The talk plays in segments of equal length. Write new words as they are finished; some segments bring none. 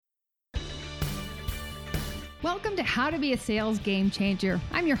Welcome to How to Be a Sales Game Changer.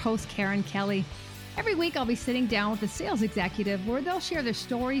 I'm your host, Karen Kelly. Every week, I'll be sitting down with a sales executive where they'll share their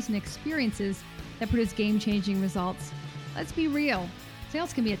stories and experiences that produce game-changing results. Let's be real.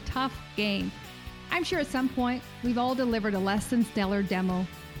 Sales can be a tough game. I'm sure at some point, we've all delivered a less than stellar demo,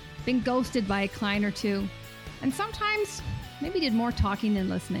 been ghosted by a client or two, and sometimes maybe did more talking than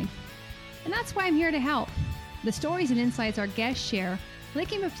listening. And that's why I'm here to help. The stories and insights our guests share, they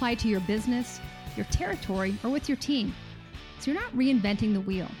can apply to your business, your territory, or with your team. So you're not reinventing the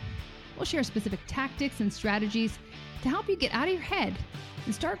wheel. We'll share specific tactics and strategies to help you get out of your head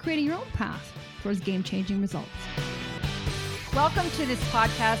and start creating your own path towards game-changing results. Welcome to this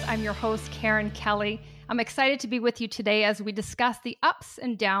podcast. I'm your host, Karen Kelly. I'm excited to be with you today as we discuss the ups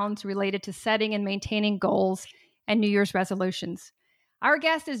and downs related to setting and maintaining goals and New Year's resolutions. Our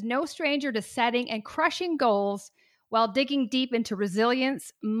guest is no stranger to setting and crushing goals while digging deep into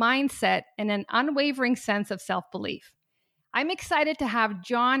resilience, mindset, and an unwavering sense of self-belief. I'm excited to have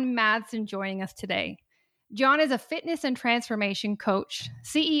John Madsen joining us today. John is a fitness and transformation coach,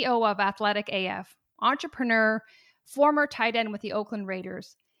 CEO of Athletic AF, entrepreneur, former tight end with the Oakland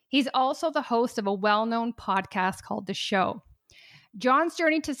Raiders. He's also the host of a well-known podcast called The Show. John's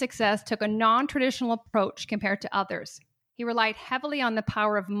journey to success took a non-traditional approach compared to others. He relied heavily on the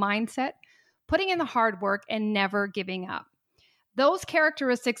power of mindset, putting in the hard work, and never giving up. Those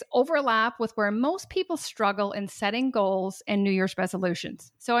characteristics overlap with where most people struggle in setting goals and New Year's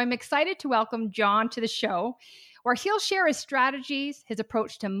resolutions. So I'm excited to welcome John to the show, where he'll share his strategies, his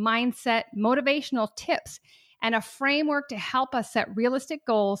approach to mindset, motivational tips, and a framework to help us set realistic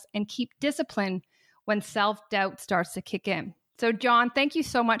goals and keep discipline when self-doubt starts to kick in. So John, thank you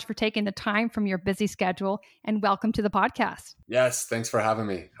so much for taking the time from your busy schedule, and welcome to the podcast. Yes, thanks for having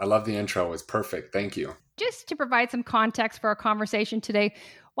me. I love the intro. It was perfect. Thank you. Just to provide some context for our conversation today,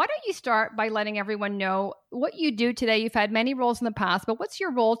 why don't you start by letting everyone know what you do today? You've had many roles in the past, but what's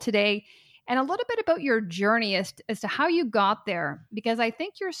your role today? And a little bit about your journey as to how you got there, because I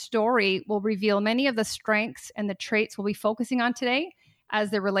think your story will reveal many of the strengths and the traits we'll be focusing on today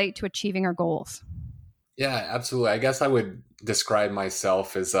as they relate to achieving our goals. Yeah, absolutely. I guess I would describe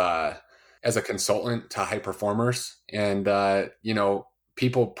myself as a consultant to high performers, and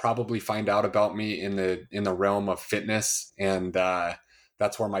people probably find out about me in the realm of fitness, and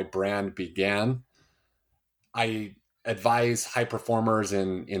that's where my brand began. I advise high performers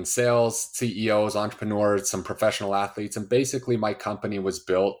in sales, CEOs, entrepreneurs, some professional athletes, and basically my company was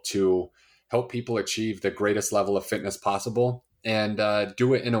built to help people achieve the greatest level of fitness possible and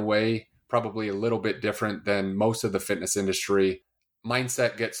do it in a way probably a little bit different than most of the fitness industry.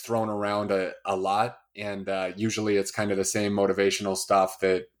 Mindset gets thrown around a lot, and usually it's kind of the same motivational stuff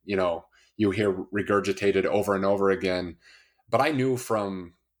that you hear regurgitated over and over again. But I knew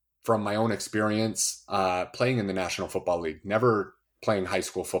from my own experience playing in the National Football League, never playing high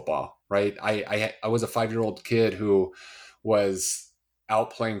school football, right? I was a 5-year-old kid who was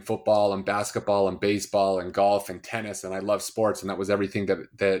out playing football and basketball and baseball and golf and tennis, and I love sports, and that was everything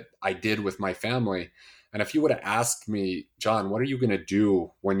that I did with my family. And if you would have asked me, John, what are you going to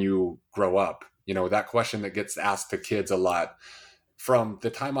do when you grow up? That question that gets asked to kids a lot. From the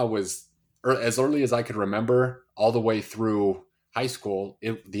time I was as early as I could remember all the way through high school,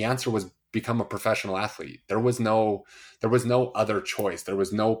 the answer was become a professional athlete. There was no other choice. There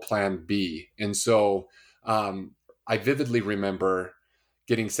was no plan B. And so I vividly remember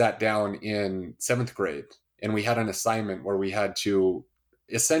getting sat down in 7th grade, and we had an assignment where we had to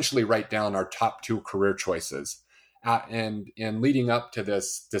essentially write down our top 2 career choices. And leading up to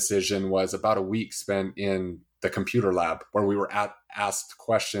this decision was about a week spent in the computer lab where we were asked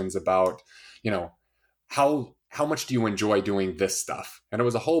questions about, how much do you enjoy doing this stuff? And it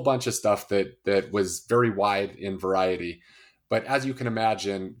was a whole bunch of stuff that was very wide in variety. But as you can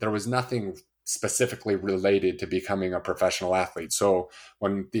imagine, there was nothing specifically related to becoming a professional athlete. So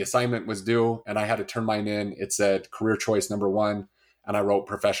when the assignment was due and I had to turn mine in, it said career choice number 1, and I wrote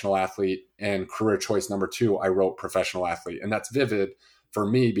professional athlete, and career choice number 2, I wrote professional athlete. And that's vivid for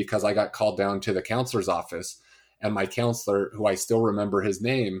me because I got called down to the counselor's office, and my counselor, who I still remember his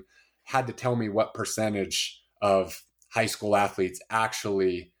name, had to tell me what percentage of high school athletes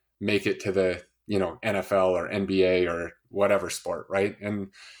actually make it to the NFL or NBA or whatever sport, right? And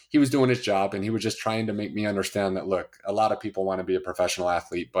he was doing his job, and he was just trying to make me understand that, look, a lot of people want to be a professional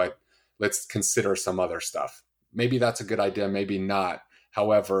athlete, but let's consider some other stuff. Maybe that's a good idea, maybe not.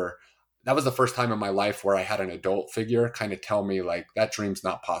 However, that was the first time in my life where I had an adult figure kind of tell me like, that dream's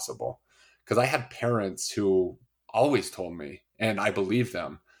not possible. Because I had parents who always told me, and I believe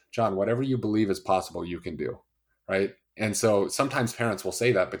them, John, whatever you believe is possible, you can do, right? And so sometimes parents will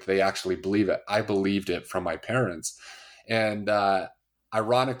say that, but they actually believe it. I believed it from my parents. And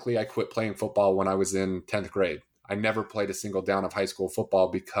ironically, I quit playing football when I was in 10th grade. I never played a single down of high school football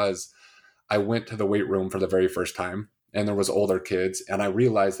because I went to the weight room for the very first time, and there was older kids, and I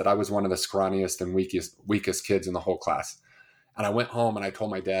realized that I was one of the scrawniest and weakest kids in the whole class. And I went home and I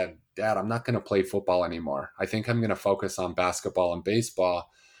told my dad, Dad, I'm not going to play football anymore. I think I'm going to focus on basketball and baseball.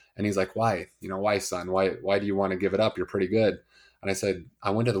 And he's like, why? Why, son? Why do you want to give it up? You're pretty good. And I said,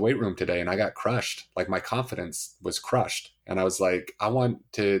 I went to the weight room today and I got crushed. Like, my confidence was crushed. And I was like, I want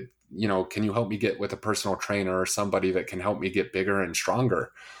to, can you help me get with a personal trainer or somebody that can help me get bigger and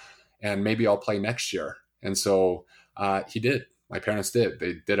stronger? And maybe I'll play next year. And so he did. My parents did.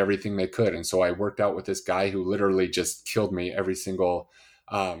 They did everything they could. And so I worked out with this guy who literally just killed me every single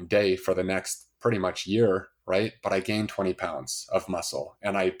day for the next pretty much year, right? But I gained 20 pounds of muscle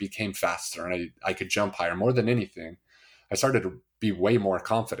and I became faster and I could jump higher. More than anything, I started to be way more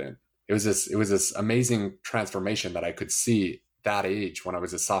confident. It was this amazing transformation that I could see that age when I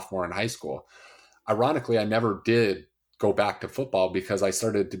was a sophomore in high school. Ironically, I never did go back to football because I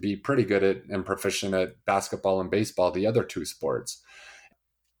started to be pretty good at and proficient at basketball and baseball, the other two sports.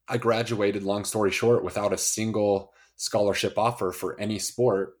 I graduated, long story short, without a single scholarship offer for any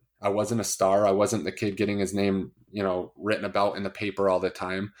sport. I wasn't a star. I wasn't the kid getting his name, written about in the paper all the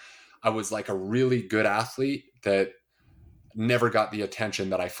time. I was like a really good athlete that never got the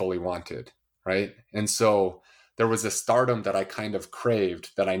attention that I fully wanted, right? And so there was a stardom that I kind of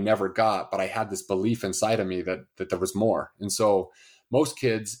craved that I never got, but I had this belief inside of me that there was more. And so most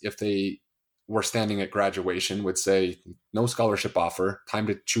kids, if they were standing at graduation, would say, no scholarship offer, time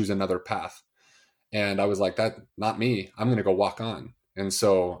to choose another path. And I was like, that, not me. I'm going to go walk on. And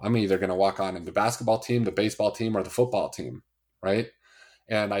so I'm either going to walk on in the basketball team, the baseball team, or the football team, right?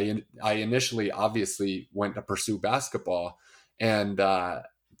 And I initially obviously went to pursue basketball. And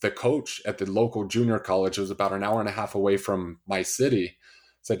the coach at the local junior college was about an hour and a half away from my city,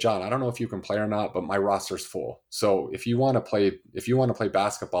 said, John, I don't know if you can play or not, but my roster's full. So if you want to play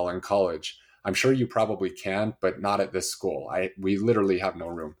basketball in college, I'm sure you probably can, but not at this school. We literally have no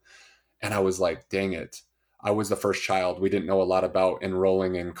room. And I was like, dang it. I was the first child. We didn't know a lot about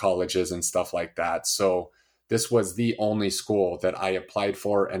enrolling in colleges and stuff like that. So this was the only school that I applied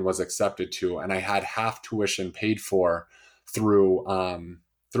for and was accepted to. And I had half tuition paid for through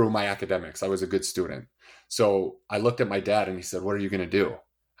my academics. I was a good student. So I looked at my dad and he said, what are you going to do?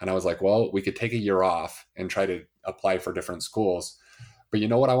 And I was like, well, we could take a year off and try to apply for different schools. But you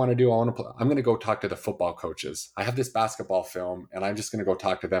know what I want to do? I'm going to go talk to the football coaches. I have this basketball film and I'm just going to go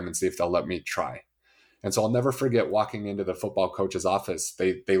talk to them and see if they'll let me try. And so I'll never forget walking into the football coach's office.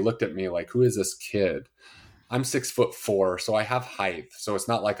 They looked at me like, who is this kid? I'm 6'4", so I have height. So it's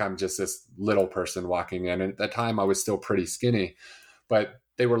not like I'm just this little person walking in. And at that time I was still pretty skinny, but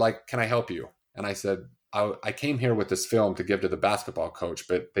they were like, can I help you? And I said, I came here with this film to give to the basketball coach,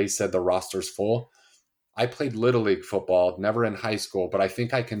 but they said the roster's full. I played Little League football, never in high school, but I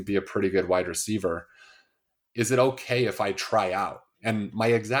think I can be a pretty good wide receiver. Is it okay if I try out? And my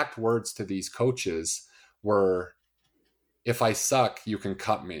exact words to these coaches were, if I suck, you can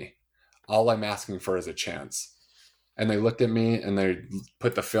cut me. All I'm asking for is a chance. And they looked at me and they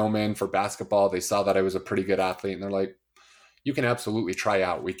put the film in for basketball. They saw that I was a pretty good athlete and they're like, you can absolutely try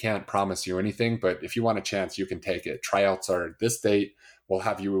out. We can't promise you anything, but if you want a chance, you can take it. Tryouts are this date. We'll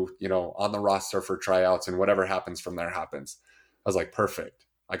have you, on the roster for tryouts, and whatever happens from there happens. I was like, perfect.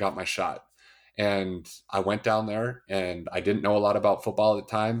 I got my shot. And I went down there and I didn't know a lot about football at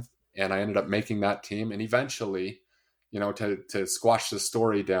the time. And I ended up making that team and eventually, to squash the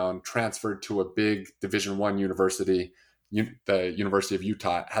story down, transferred to a big Division I university, the University of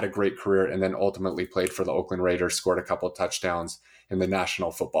Utah, had a great career, and then ultimately played for the Oakland Raiders, scored a couple of touchdowns in the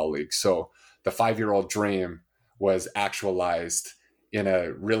National Football League. So the 5-year-old dream was actualized in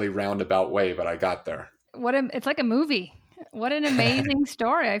a really roundabout way, but I got there. It's like a movie. What an amazing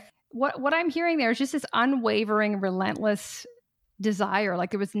story. What I'm hearing there is just this unwavering, relentless desire.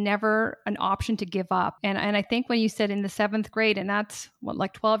 Like there was never an option to give up. And I think when you said in the 7th grade, and that's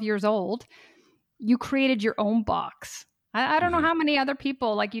like 12 years old, you created your own box. I don't know how many other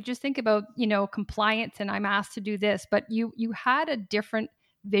people, like you just think about, compliance and I'm asked to do this, but you had a different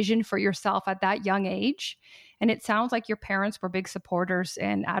vision for yourself at that young age. And it sounds like your parents were big supporters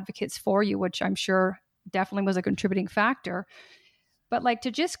and advocates for you, which I'm sure definitely was a contributing factor. But like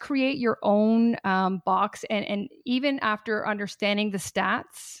to just create your own box and even after understanding the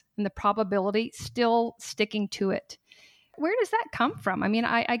stats and the probability, still sticking to it. Where does that come from? I mean,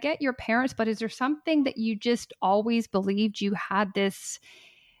 I get your parents, but is there something that you just always believed you had this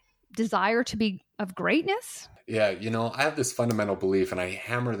desire to be of greatness? Yeah, I have this fundamental belief, and I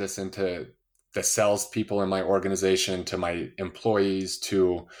hammer this into the salespeople in my organization, to my employees,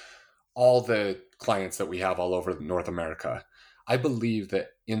 to all the clients that we have all over North America. I believe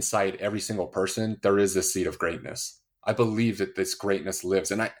that inside every single person, there is a seed of greatness. I believe that this greatness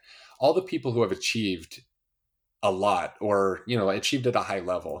lives. And all the people who have achieved a lot, or, achieved at a high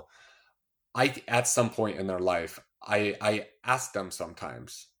level, at some point in their life, I ask them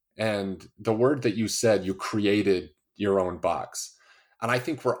sometimes, and the word that you said, you created your own box. And I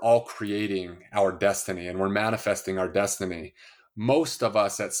think we're all creating our destiny, and we're manifesting our destiny. Most of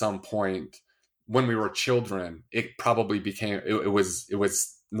us at some point when we were children, it probably became, it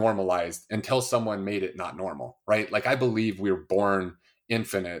was normalized until someone made it not normal, right? Like, I believe we were born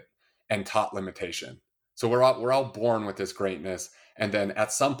infinite and taught limitation. So we're all born with this greatness. And then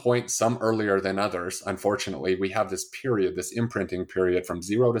at some point, some earlier than others, unfortunately, we have this period, this imprinting period from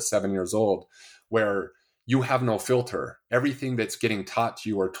 0 to 7 years old, where you have no filter. Everything that's getting taught to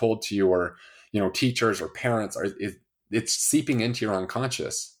you or told to you, or, teachers or parents, it's seeping into your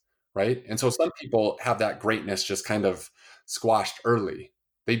unconscious, right? And so some people have that greatness just kind of squashed early.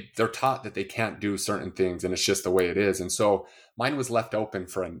 They're taught that they can't do certain things, and it's just the way it is. And so mine was left open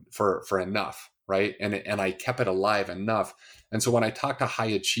for enough, right? And I kept it alive enough. And so when I talk to high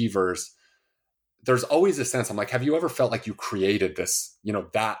achievers, there's always a sense, I'm like, have you ever felt like you created this,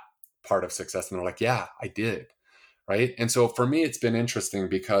 that part of success? And they're like, yeah, I did. Right. And so for me, it's been interesting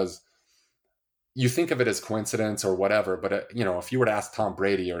because you think of it as coincidence or whatever, but if you were to ask Tom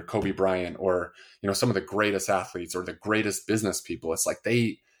Brady or Kobe Bryant or, some of the greatest athletes or the greatest business people, it's like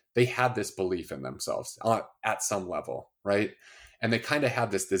they had this belief in themselves at some level. Right. And they kind of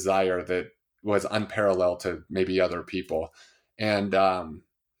had this desire that was unparalleled to maybe other people. And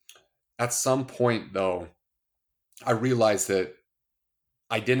at some point, though, I realized that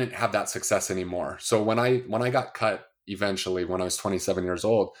I didn't have that success anymore. So when I got cut eventually, when I was 27 years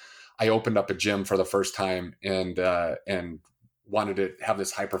old, I opened up a gym for the first time and wanted to have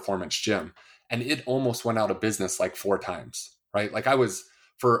this high performance gym. And it almost went out of business like 4 times, right? Like, I was,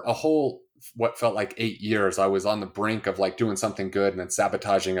 for a whole, what felt like 8 years, I was on the brink of like doing something good and then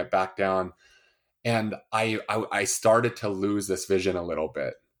sabotaging it back down. And I started to lose this vision a little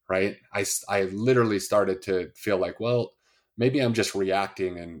bit, right? I literally started to feel like, well, maybe I'm just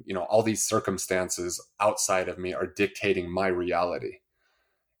reacting, and, all these circumstances outside of me are dictating my reality.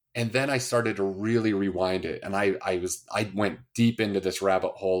 And then I started to really rewind it. And I went deep into this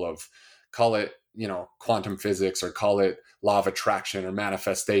rabbit hole of, call it, quantum physics, or call it law of attraction or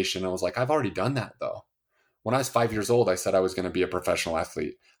manifestation. I was like, I've already done that though. When I was 5 years old, I said I was going to be a professional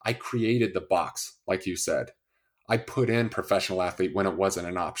athlete. I created the box, like you said. I put in professional athlete when it wasn't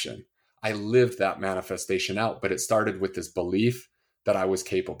an option. I lived that manifestation out, but it started with this belief that I was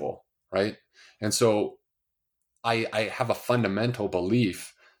capable, right? And so I have a fundamental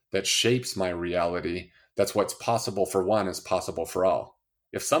belief that shapes my reality. That's what's possible for one is possible for all.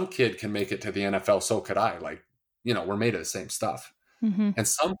 If some kid can make it to the NFL, so could I. Like, we're made of the same stuff. Mm-hmm. And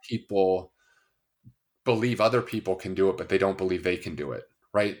some people believe other people can do it, but they don't believe they can do it,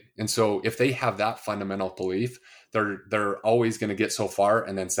 right? And so if they have that fundamental belief, they're always going to get so far,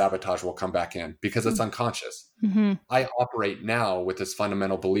 and then sabotage will come back in because it's unconscious. Mm-hmm. I operate now with this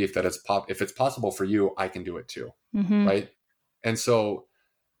fundamental belief that if it's possible for you, I can do it too, mm-hmm. right? And so,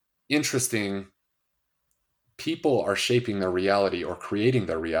 interesting, people are shaping their reality or creating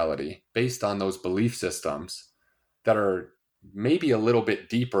their reality based on those belief systems that are maybe a little bit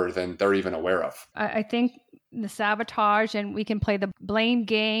deeper than they're even aware of. I think the sabotage, and we can play the blame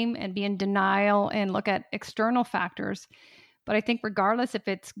game and be in denial and look at external factors. But I think regardless if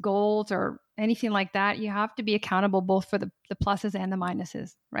it's goals or anything like that, you have to be accountable both for the pluses and the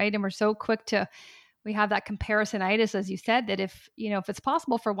minuses, right? And we're so quick we have that comparisonitis, as you said, that if it's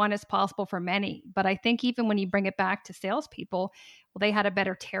possible for one, it's possible for many. But I think even when you bring it back to salespeople, well, they had a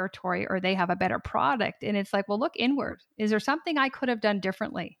better territory or they have a better product. And it's like, well, look inward. Is there something I could have done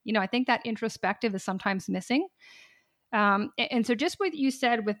differently? I think that introspective is sometimes missing. And so just what you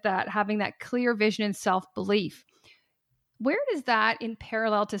said with that, having that clear vision and self-belief, where does that in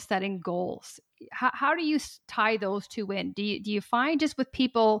parallel to setting goals? How do you tie those two in? Do you find just with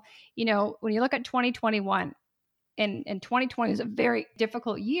people, when you look at 2021 and 2020 is a very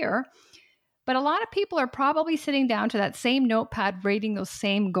difficult year, but a lot of people are probably sitting down to that same notepad, writing those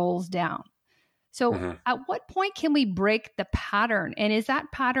same goals down. So mm-hmm. At what point can we break the pattern? And is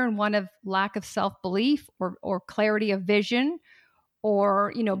that pattern one of lack of self-belief or clarity of vision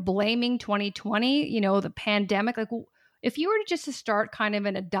or, blaming 2020, the pandemic? Like, if you were to start kind of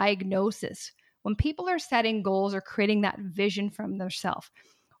in a diagnosis, when people are setting goals or creating that vision from themselves,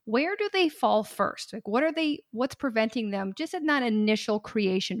 where do they fall first? Like, what's preventing them just in that initial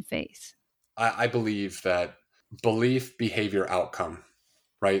creation phase? I believe that belief, behavior, outcome,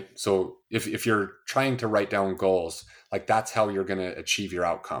 right? So if you're trying to write down goals, like that's how you're going to achieve your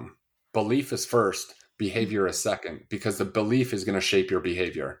outcome. Belief is first, behavior is second, because the belief is going to shape your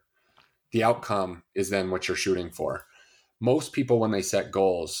behavior. The outcome is then what you're shooting for. Most people, when they set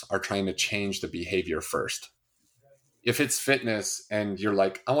goals, are trying to change the behavior first. If it's fitness and you're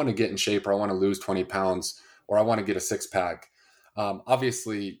like, I want to get in shape, or I want to lose 20 pounds, or I want to get a six pack,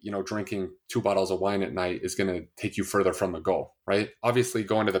 obviously, drinking 2 bottles of wine at night is going to take you further from the goal, right? Obviously,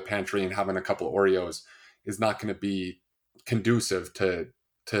 going to the pantry and having a couple of Oreos is not going to be conducive to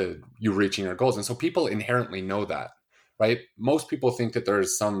you reaching your goals. And so people inherently know that, right? Most people think that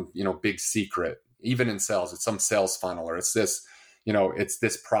there's some, big secret, even in sales, it's some sales funnel, or it's this, it's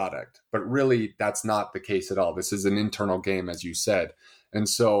this product, but really that's not the case at all. This is an internal game, as you said. And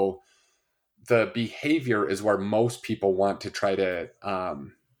so the behavior is where most people want to try to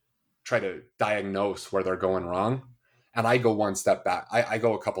diagnose where they're going wrong. And I go one step back. I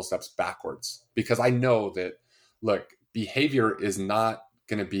go a couple steps backwards, because I know that, look, behavior is not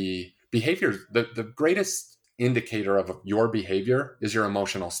going to be behavior. The greatest indicator of your behavior is your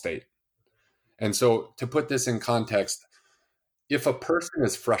emotional state. And so to put this in context, if a person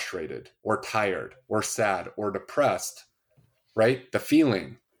is frustrated or tired or sad or depressed, right, the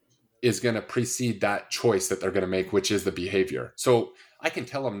feeling is going to precede that choice that they're going to make, which is the behavior. So I can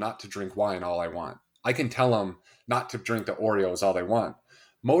tell them not to drink wine all I want. I can tell them not to drink the Oreos all they want.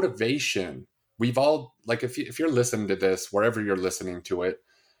 Motivation, we've all, like, if you're listening to this, wherever you're listening to it,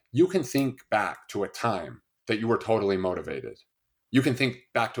 you can think back to a time that you were totally motivated. You can think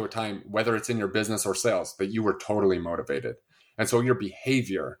back to a time, whether it's in your business or sales, that you were totally motivated. And so your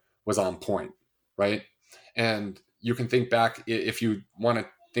behavior was on point, right? And you can think back, if you want to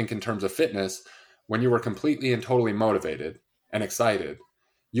think in terms of fitness, when you were completely and totally motivated and excited,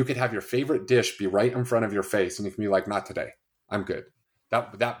 you could have your favorite dish be right in front of your face, and you can be like, not today, I'm good.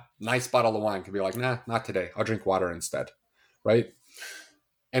 That nice bottle of wine can be like, nah, not today, I'll drink water instead, right?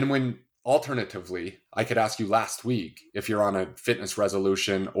 And when alternatively, I could ask you last week, if you're on a fitness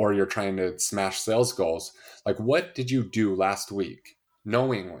resolution or you're trying to smash sales goals, like, what did you do last week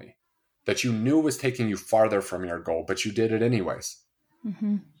knowingly that you knew was taking you farther from your goal, but you did it anyways?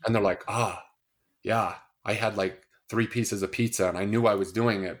 Mm-hmm. And they're like, yeah, I had like 3 pieces of pizza and I knew I was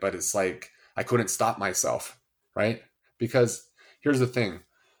doing it, but it's like, I couldn't stop myself, right? Because here's the thing,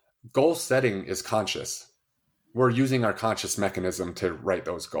 goal setting is conscious. We're using our conscious mechanism to write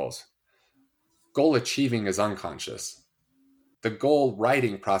those goals. Goal achieving is unconscious. The goal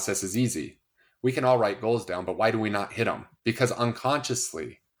writing process is easy. We can all write goals down, but why do we not hit them? Because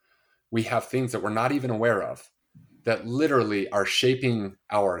unconsciously, we have things that we're not even aware of that literally are shaping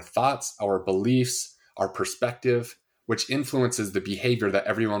our thoughts, our beliefs, our perspective, which influences the behavior that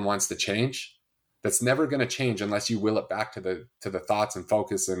everyone wants to change. That's never going to change unless you will it back to the thoughts and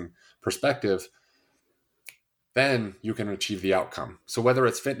focus and perspective. Then you can achieve the outcome. So whether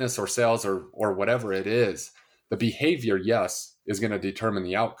it's fitness or sales or whatever it is, the behavior, yes, is going to determine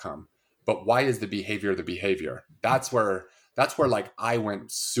the outcome. But why is the behavior the behavior? That's where like I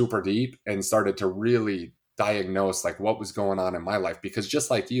went super deep and started to really diagnose like what was going on in my life. Because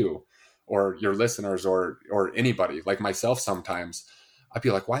just like you or your listeners or anybody like myself, sometimes I'd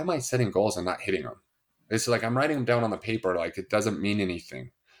be like, why am I setting goals and not hitting them? It's like I'm writing them down on the paper, like it doesn't mean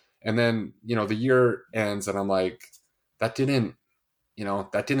anything. And then, the year ends and I'm like, that didn't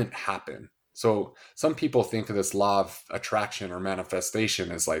happen. So some people think of this law of attraction or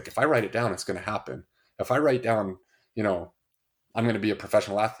manifestation as like, if I write it down, it's going to happen. If I write down, I'm going to be a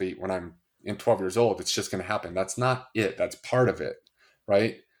professional athlete when I'm 12 years old, it's just going to happen. That's not it. That's part of it.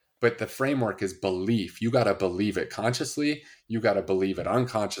 Right. But the framework is belief. You got to believe it consciously. You got to believe it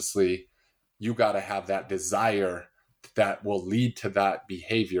unconsciously. You got to have that desire that will lead to that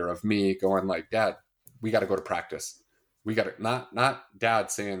behavior of me going like, Dad, we got to go to practice. We got to not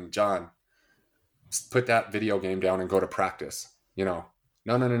Dad saying, John, put that video game down and go to practice. No.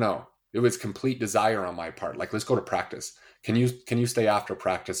 It was complete desire on my part. Like, let's go to practice. Can you stay after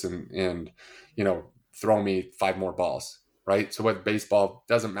practice and throw me 5 more balls? Right. So with baseball,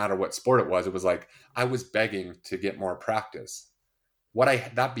 doesn't matter what sport it was like, I was begging to get more practice.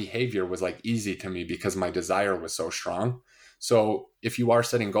 That behavior was like easy to me because my desire was so strong. So if you are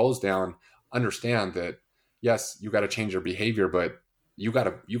setting goals down, understand that, yes, you got to change your behavior, but you got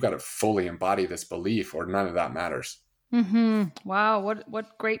to fully embody this belief or none of that matters. Wow,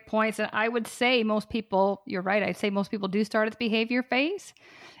 what great points. And I would say most people, you're right. I'd say most people do start at the behavior phase.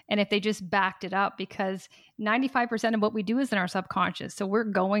 And if they just backed it up, because 95% of what we do is in our subconscious. So we're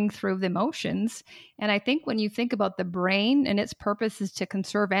going through the emotions. And I think when you think about the brain and its purpose is to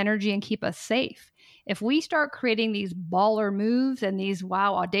conserve energy and keep us safe, if we start creating these baller moves and these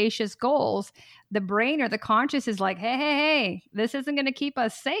audacious goals, the brain or the conscious is like, hey, this isn't going to keep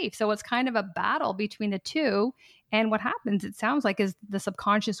us safe. So it's kind of a battle between the two. And what happens, it sounds like, is the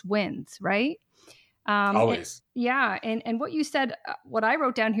subconscious wins, right? Always. And what you said, what I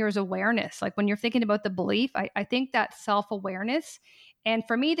wrote down here is awareness. Like when you're thinking about the belief, I think that self-awareness. And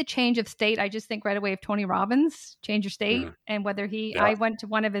for me, the change of state, I just think right away of Tony Robbins, change your state. And whether I went to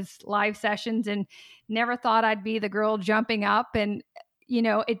one of his live sessions and never thought I'd be the girl jumping up. And,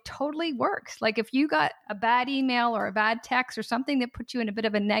 it totally works. Like if you got a bad email or a bad text or something that puts you in a bit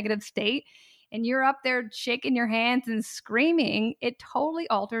of a negative state and you're up there shaking your hands and screaming, it totally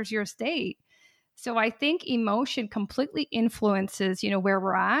alters your state. So I think emotion completely influences, where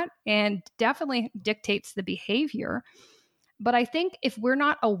we're at and definitely dictates the behavior. But I think if we're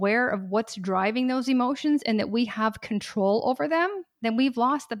not aware of what's driving those emotions and that we have control over them, then we've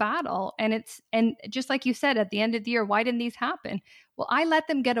lost the battle. And just like you said, at the end of the year, why didn't these happen? Well, I let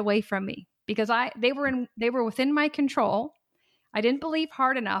them get away from me because they were within my control. I didn't believe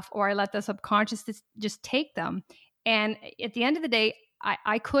hard enough, or I let the subconscious just take them. And at the end of the day,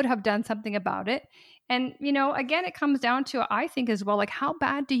 I could have done something about it. And, again, it comes down to, I think as well, like, how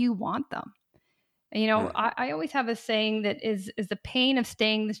bad do you want them? I always have a saying that is the pain of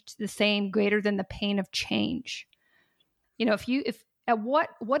staying the same greater than the pain of change.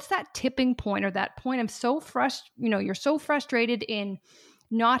 What's that tipping point or that point of you're so frustrated in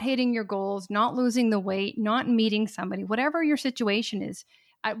not hitting your goals, not losing the weight, not meeting somebody, whatever your situation is,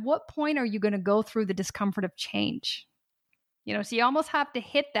 at what point are you going to go through the discomfort of change? So you almost have to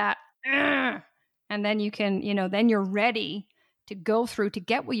hit that, and then you can, then you're ready to go through to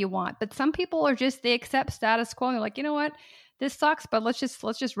get what you want. But some people they accept status quo and they're like, you know what, this sucks, but let's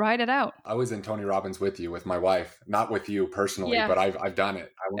just ride it out. I was in Tony Robbins with my wife, not with you personally, but I've done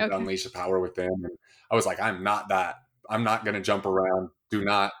it. I went to Unleash the Power with them, and I was like, I'm not going to jump around. Do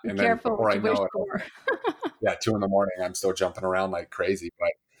not. And then before I know it, 2 a.m, I'm still jumping around like crazy. But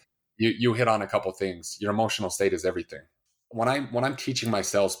you hit on a couple things. Your emotional state is everything. When I'm teaching my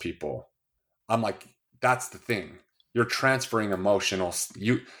salespeople, I'm like, that's the thing. You're transferring emotional.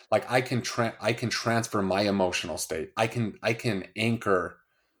 I can transfer my emotional state. I can anchor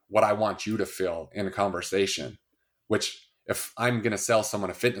what I want you to feel in a conversation. Which, if I'm going to sell someone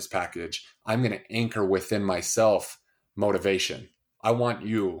a fitness package, I'm going to anchor within myself motivation. I want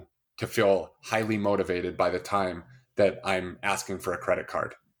you to feel highly motivated by the time that I'm asking for a credit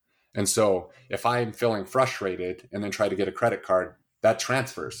card. And so if I'm feeling frustrated and then try to get a credit card, that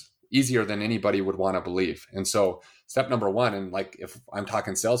transfers easier than anybody would want to believe. And so step number one, and like if I'm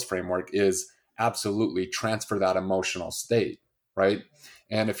talking sales framework, is absolutely transfer that emotional state, right?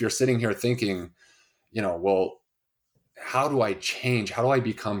 And if you're sitting here thinking, well, how do I change? How do I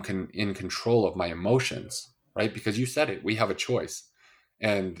become in control of my emotions, right? Because you said it, we have a choice.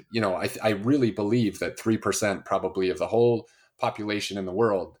 And, I really believe that 3% probably of the whole population in the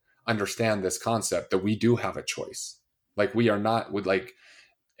world understand this concept that we do have a choice. Like we are not with like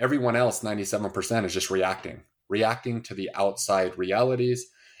everyone else, 97% is just reacting to the outside realities.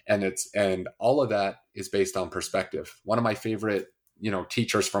 And all of that is based on perspective. One of my favorite,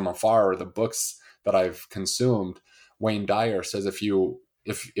 teachers from afar, or the books that I've consumed, Wayne Dyer, says if you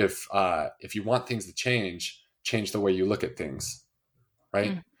want things to change the way you look at things,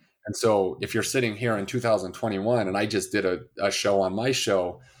 right? Mm. And so if you're sitting here in 2021, and I just did a show on my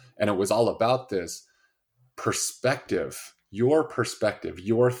show, and it was all about this perspective, your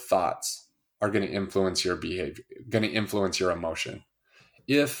thoughts are going to influence your behavior, going to influence your emotion.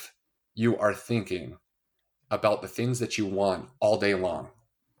 If you are thinking about the things that you want all day long,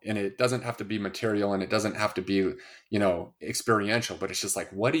 and it doesn't have to be material and it doesn't have to be, experiential, but it's just like,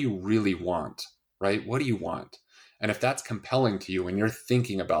 what do you really want, right? What do you want? And if that's compelling to you and you're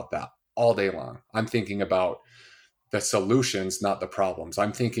thinking about that all day long, I'm thinking about the solutions, not the problems.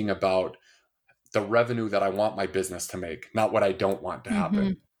 I'm thinking about the revenue that I want my business to make, not what I don't want to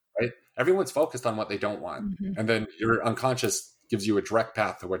happen, right? Everyone's focused on what they don't want. And then your unconscious gives you a direct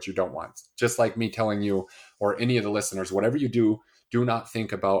path to what you don't want. Just like me telling you, or any of the listeners, whatever you do not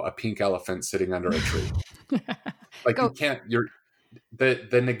think about a pink elephant sitting under a tree. Like you can't,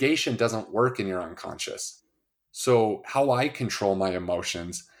 the negation doesn't work in your unconscious. So how I control my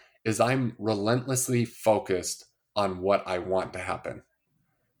emotions is I'm relentlessly focused on what I want to happen.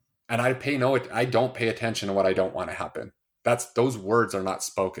 And I don't pay attention to what I don't want to happen. Those words are not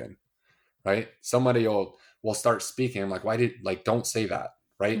spoken, right? Somebody will start speaking. I'm like, don't say that,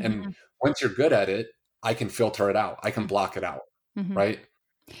 right? Mm-hmm. And once you're good at it, I can filter it out. I can block it out, Mm-hmm. right?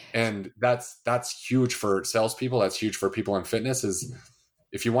 And that's huge for salespeople. That's huge for people in fitness. Is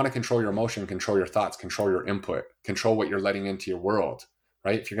if you want to control your emotion, control your thoughts, control your input, control what you're letting into your world,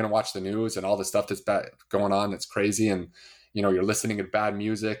 right? If you're going to watch the news and all the stuff that's going on, that's crazy, and you're listening to bad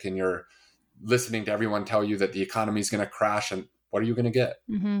music and you're listening to everyone tell you that the economy is going to crash, and what are you going to get?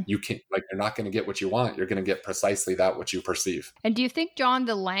 Mm-hmm. You can't, you're not going to get what you want. You're going to get precisely that what you perceive. And do you think, John,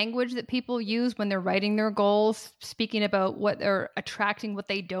 the language that people use when they're writing their goals, speaking about what they're attracting, what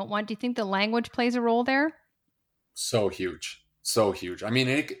they don't want, do you think the language plays a role there? So huge. So huge. I mean,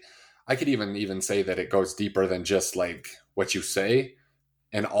 I could even say that it goes deeper than just like what you say,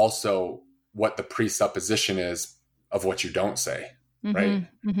 and also what the presupposition is of what you don't say, Mm-hmm. right?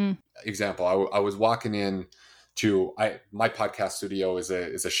 Mm-hmm. Example, I was walking in to my podcast studio is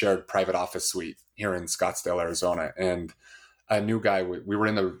a shared private office suite here in Scottsdale, Arizona. And a new guy, we were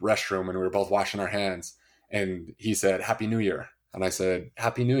in the restroom and we were both washing our hands, and he said, "Happy New Year." And I said,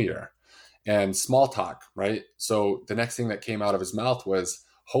 "Happy New Year." And small talk, right? So the next thing that came out of his mouth was,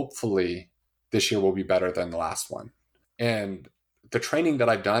 "Hopefully this year will be better than the last one." And the training that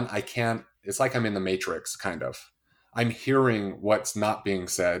I've done, it's like I'm in the Matrix, kind of. I'm hearing what's not being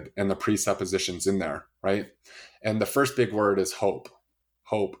said and the presuppositions in there, right? And the first big word is hope.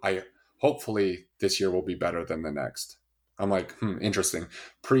 Hopefully this year will be better than the next. I'm like, interesting.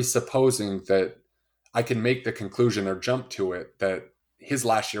 Presupposing that I can make the conclusion or jump to it that his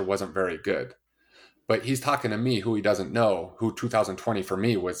last year wasn't very good. But he's talking to me, who he doesn't know, who 2020 for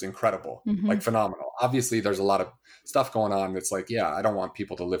me was incredible, Mm-hmm. like phenomenal. Obviously, there's a lot of stuff going on that's like, yeah, I don't want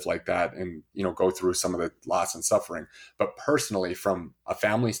people to live like that and, go through some of the loss and suffering. But personally, from a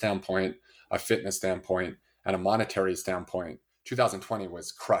family standpoint, a fitness standpoint, and a monetary standpoint, 2020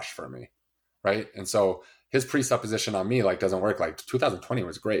 was crushed for me, right? And so his presupposition on me doesn't work. Like 2020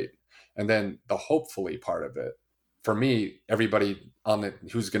 was great. And then the hopefully part of it, for me, everybody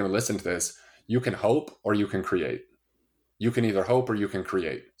who's going to listen to this, you can hope or you can create. You can either hope or you can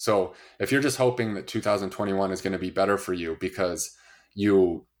create. So if you're just hoping that 2021 is going to be better for you because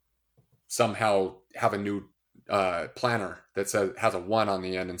you somehow have a new planner that has a 1 on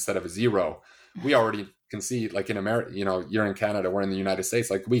the end instead of a 0, we already can see, like in America, you're in Canada, we're in the United States,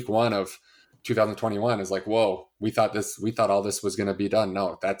 like week 1 of 2021 is like, whoa, we thought all this was going to be done.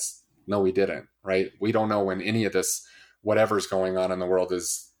 No, we didn't, right? We don't know when any of this, whatever's going on in the world,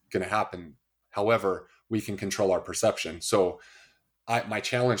 is going to happen. However, we can control our perception. So my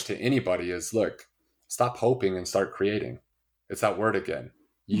challenge to anybody is, look, stop hoping and start creating. It's that word again.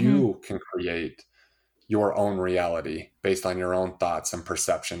 Mm-hmm. You can create your own reality based on your own thoughts and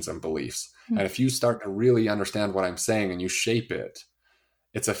perceptions and beliefs. Mm-hmm. And if you start to really understand what I'm saying and you shape it,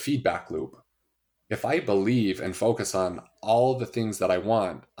 it's a feedback loop. If I believe and focus on all the things that I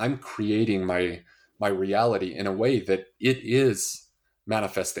want, I'm creating my reality in a way that it is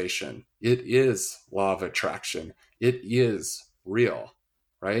manifestation. It is law of attraction. It is real,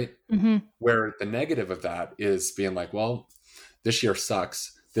 right? Mm-hmm. Where the negative of that is being like, well, this year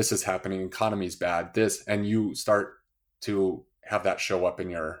sucks. This is happening. Economy's bad. And you start to have that show up in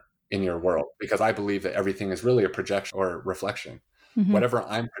your world, because I believe that everything is really a projection or reflection. Mm-hmm. Whatever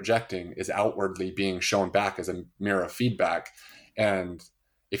I'm projecting is outwardly being shown back as a mirror of feedback. And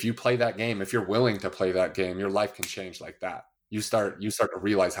if you play that game, if you're willing to play that game, your life can change like that. You start to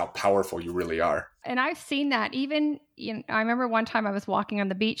realize how powerful you really are. And I've seen that even, I remember one time I was walking on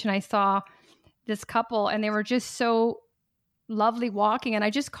the beach and I saw this couple and they were just so lovely walking, and I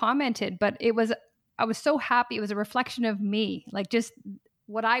just commented, but I was so happy. It was a reflection of me, like just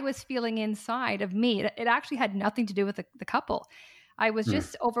what I was feeling inside of me. It actually had nothing to do with the couple. I was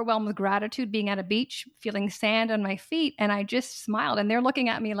just overwhelmed with gratitude being at a beach, feeling sand on my feet. And I just smiled, and they're looking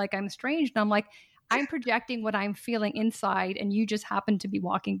at me like I'm strange. And I'm like, I'm projecting what I'm feeling inside, and you just happened to be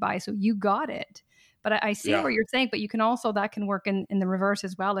walking by. So you got it. But I see what you're saying, but you can also, that can work in the reverse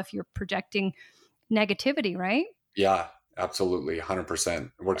as well if you're projecting negativity, right? Yeah, absolutely. 100%.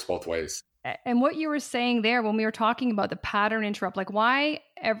 It works both ways. And what you were saying there when we were talking about the pattern interrupt, like why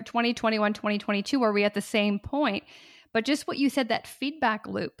 2021, 2022, are we at the same point? But just what you said, that feedback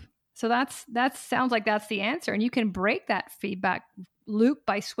loop. So that sounds like that's the answer. And you can break that feedback loop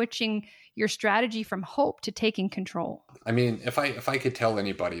by switching your strategy from hope to taking control. I mean, if I could tell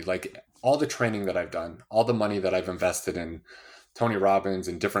anybody, like all the training that I've done, all the money that I've invested in Tony Robbins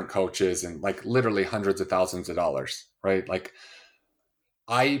and different coaches, and like literally hundreds of thousands of dollars, right? Like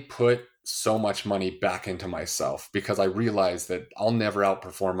I put so much money back into myself because I realized that I'll never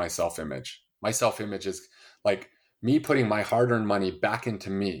outperform my self-image. My self-image is like me putting my hard-earned money back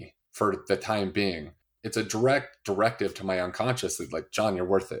into me for the time being. It's a direct directive to my unconscious that like, John, you're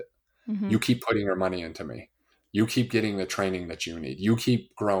worth it. Mm-hmm. You keep putting your money into me. You keep getting the training that you need. You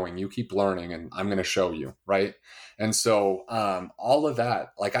keep growing. You keep learning, and I'm going to show you, right? And so all of that,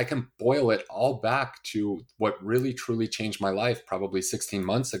 like I can boil it all back to what really truly changed my life probably 16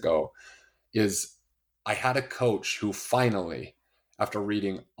 months ago is I had a coach who finally, after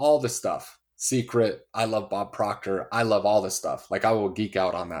reading all the stuff, Secret, I love Bob Proctor, I love all this stuff. Like I will geek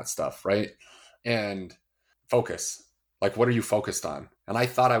out on that stuff, right? And focus. Like, what are you focused on? And I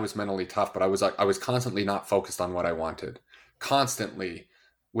thought I was mentally tough, but I was constantly not focused on what I wanted, constantly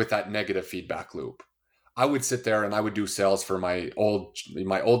with that negative feedback loop. I would sit there and I would do sales for my old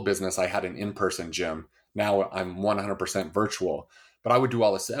business. I had an in-person gym. Now I'm 100% virtual, but I would do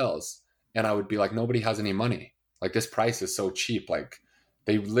all the sales and I would be like, nobody has any money. Like this price is so cheap. Like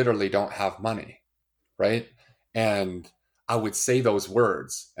they literally don't have money. Right. And I would say those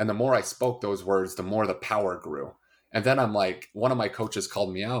words. And the more I spoke those words, the more the power grew. And then I'm like, one of my coaches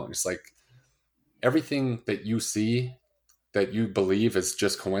called me out and it's like, everything that you see that you believe is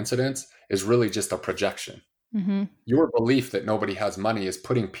just coincidence is really just a projection. Mm-hmm. Your belief that nobody has money is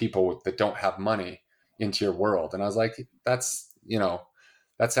putting people that don't have money into your world. And I was like, that's,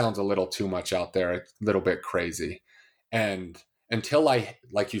 that sounds a little too much out there, a little bit crazy. And until I,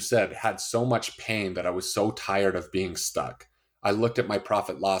 like you said, had so much pain that I was so tired of being stuck, I looked at my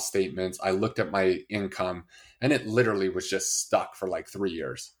profit loss statements, I looked at my income, and it literally was just stuck for like 3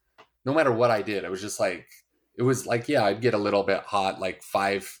 years. No matter what I did, it was like, yeah, I'd get a little bit hot, like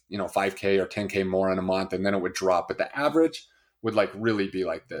 5K or 10K more in a month, and then it would drop. But the average would like really be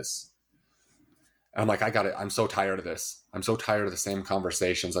like this. And I'm like, I got it. I'm so tired of this. I'm so tired of the same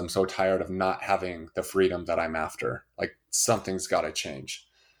conversations. I'm so tired of not having the freedom that I'm after. Like something's got to change.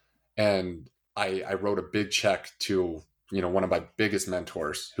 And I wrote a big check to, one of my biggest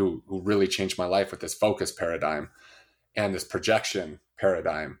mentors who really changed my life with this focus paradigm and this projection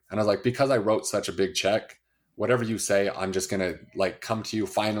paradigm. And I was like, because I wrote such a big check, whatever you say, I'm just going to like come to you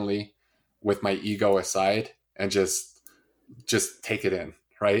finally with my ego aside and just take it in.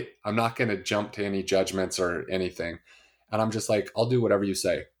 Right. I'm not going to jump to any judgments or anything. And I'm just like, I'll do whatever you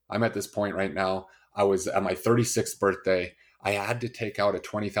say. I'm at this point right now. I was at my 36th birthday. I had to take out a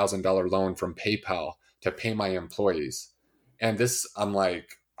 $20,000 loan from PayPal to pay my employees. And this, I'm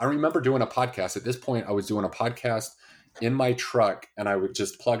like, I remember doing a podcast. At this point, I was doing a podcast in my truck and I would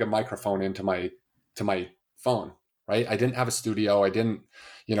just plug a microphone into my phone. Right. I didn't have a studio. I didn't,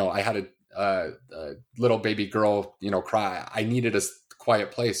 I had a little baby girl, cry. I needed a quiet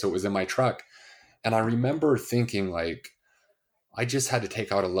place. So it was in my truck. And I remember thinking like, I just had to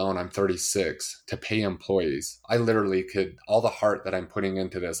take out a loan. I'm 36 to pay employees. I literally could, all the heart that I'm putting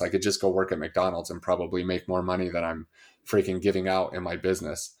into this, I could just go work at McDonald's and probably make more money than I'm freaking giving out in my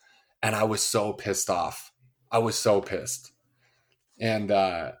business. And I was so pissed off. I was so pissed. And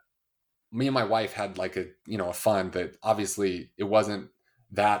me and my wife had like a fund that obviously it wasn't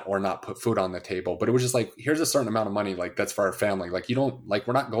that or not put food on the table, but it was just like, here's a certain amount of money. Like that's for our family. Like you don't like,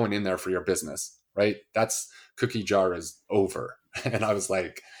 we're not going in there for your business, right? That's cookie jar is over. And I was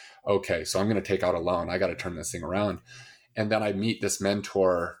like, okay, so I'm going to take out a loan. I got to turn this thing around. And then I meet this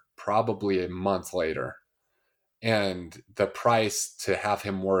mentor probably a month later. And the price to have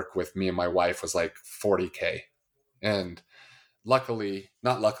him work with me and my wife was like 40K. And not luckily,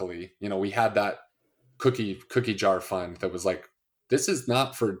 we had that cookie jar fund that was like, this is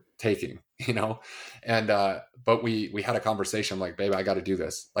not for taking, and, but we had a conversation like, babe, I got to do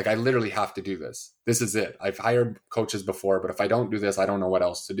this. Like, I literally have to do this. This is it. I've hired coaches before, but if I don't do this, I don't know what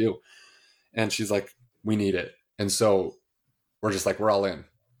else to do. And she's like, we need it. And so we're just like, we're all in.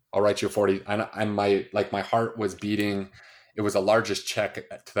 I'll write you 40. And my heart was beating. It was the largest check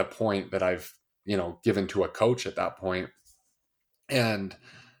to the point that I've, given to a coach at that point. And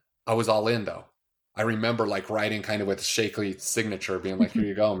I was all in though. I remember like writing kind of with a shaky signature being like, here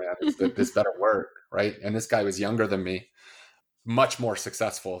you go, man, this better work. Right. And this guy was younger than me, much more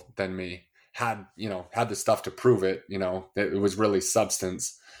successful than me, had the stuff to prove it, that it was really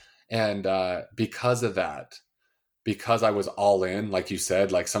substance. And because of that, because I was all in, like you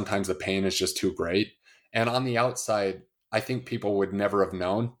said, like sometimes the pain is just too great. And on the outside, I think people would never have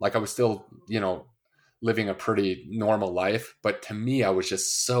known. Like I was still, living a pretty normal life. But to me, I was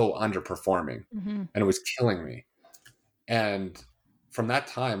just so underperforming and it was killing me. And from that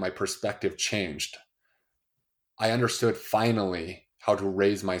time, my perspective changed. I understood finally, how to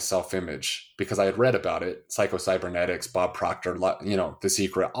raise my self-image because I had read about it, Psycho-Cybernetics, Bob Proctor, The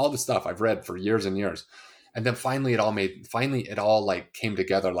Secret, all the stuff I've read for years and years. And then finally it all like came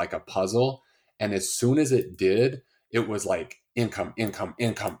together like a puzzle. And as soon as it did, it was like income, income,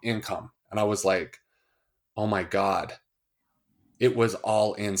 income, income. And I was like, oh my God, it was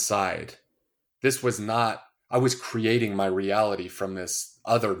all inside. This was not, I was creating my reality from this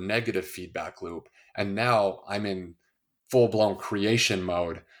other negative feedback loop. And now I'm in full-blown creation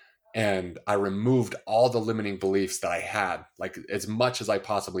mode. And I removed all the limiting beliefs that I had, like as much as I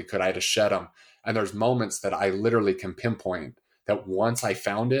possibly could. I had to shed them. And there's moments that I literally can pinpoint that once I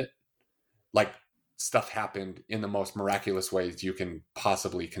found it, like stuff happened in the most miraculous ways you can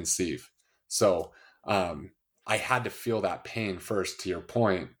possibly conceive. So I had to feel that pain first, to your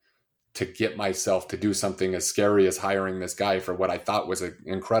point, to get myself to do something as scary as hiring this guy for what I thought was an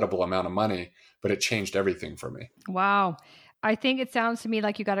incredible amount of money, but it changed everything for me. Wow. I think it sounds to me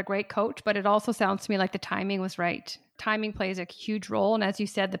like you got a great coach, but it also sounds to me like the timing was right. Timing plays a huge role. And as you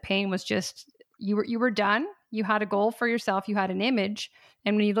said, the pain was just, you were done. You had a goal for yourself. You had an image.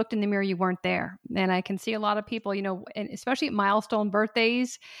 And when you looked in the mirror, you weren't there. And I can see a lot of people, and especially at milestone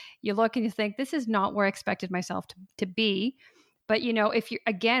birthdays, you look and you think, this is not where I expected myself to be. But, if you,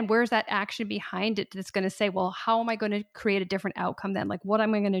 again, where's that action behind it that's going to say, well, how am I going to create a different outcome then? Like, what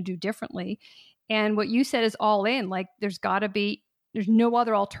am I going to do differently? And what you said is all in, like, there's no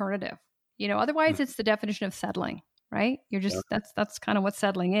other alternative, otherwise it's the definition of settling, right? You're just, that's kind of what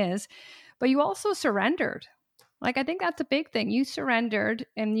settling is. But you also surrendered. Like, I think that's a big thing. You surrendered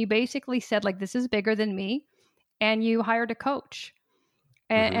and you basically said, like, this is bigger than me. And you hired a coach.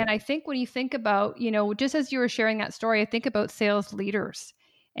 And I think when you think about, just as you were sharing that story, I think about sales leaders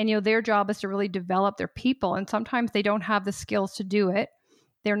and, their job is to really develop their people. And sometimes they don't have the skills to do it.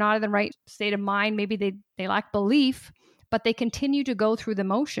 They're not in the right state of mind. Maybe they lack belief, but they continue to go through the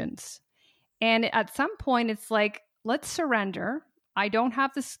motions. And at some point, it's like, let's surrender. I don't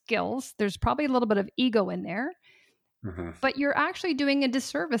have the skills. There's probably a little bit of ego in there, but you're actually doing a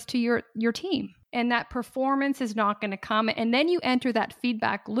disservice to your team. And that performance is not going to come. And then you enter that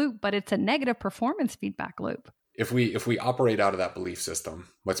feedback loop, but it's a negative performance feedback loop. If we operate out of that belief system,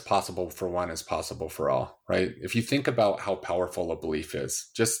 what's possible for one is possible for all, right? If you think about how powerful a belief is,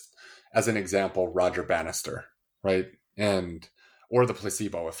 just as an example, Roger Bannister, right? Or the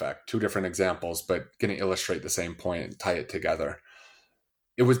placebo effect, two different examples, but going to illustrate the same point and tie it together.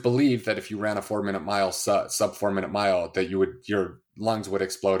 It was believed that if you ran a 4-minute mile, sub 4-minute mile, that your lungs would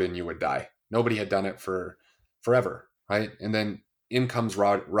explode and you would die. Nobody had done it for forever, right? And then in comes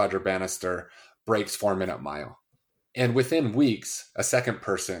Roger Bannister, breaks 4-minute mile. And within weeks, a second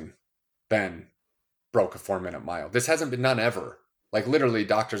person, Ben, broke a 4-minute mile. This hasn't been done ever. Like literally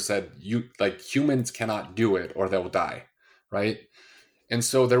doctors said, humans cannot do it or they'll die, right? And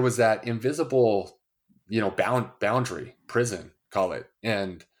so there was that invisible, boundary, prison, call it.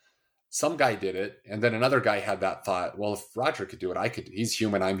 And some guy did it. And then another guy had that thought, well, if Roger could do it, I could. He's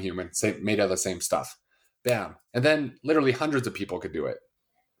human, I'm human, made out of the same stuff. Bam. And then literally hundreds of people could do it,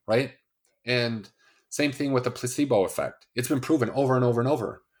 right? And same thing with the placebo effect. It's been proven over and over and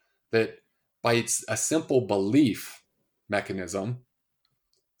over that by a simple belief mechanism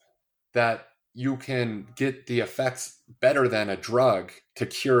that you can get the effects better than a drug to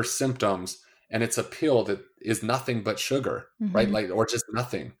cure symptoms. And it's a pill that is nothing but sugar, right? Or just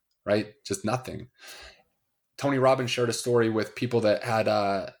nothing, right? Just nothing. Tony Robbins shared a story with people that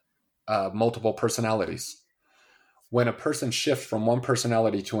had multiple personalities. When a person shifts from one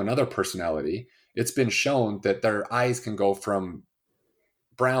personality to another personality, it's been shown that their eyes can go from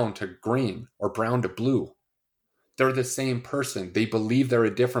brown to green or brown to blue. They're the same person. They believe they're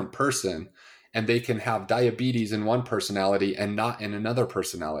a different person, and they can have diabetes in one personality and not in another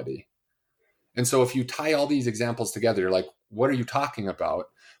personality. And so if you tie all these examples together, you're like, what are you talking about?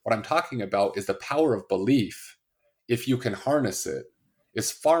 What I'm talking about is the power of belief. If you can harness it, is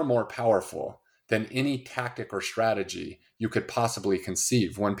far more powerful than any tactic or strategy you could possibly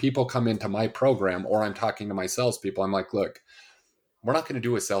conceive. When people come into my program or I'm talking to my salespeople, I'm like, look, we're not going to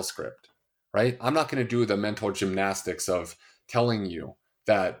do a sales script, right? I'm not going to do the mental gymnastics of telling you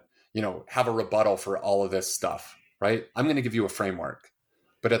that, have a rebuttal for all of this stuff, right? I'm going to give you a framework,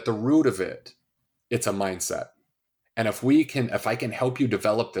 but at the root of it, it's a mindset. And if I can help you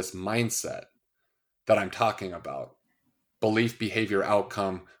develop this mindset that I'm talking about, belief, behavior,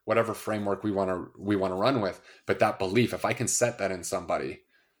 outcome, whatever framework we want to run with, but that belief, if I can set that in somebody,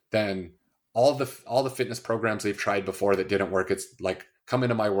 then all the fitness programs they've tried before that didn't work, it's like, come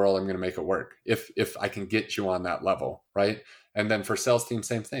into my world, I'm going to make it work. If I can get you on that level, right? And then for sales team,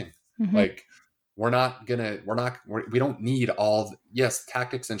 same thing. Like we don't need yes,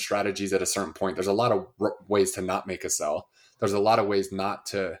 tactics and strategies at a certain point. There's a lot of ways to not make a sell. There's a lot of ways not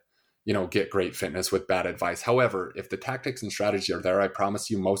to, get great fitness with bad advice. However, if the tactics and strategy are there, I promise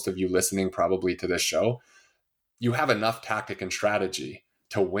you, most of you listening probably to this show, you have enough tactic and strategy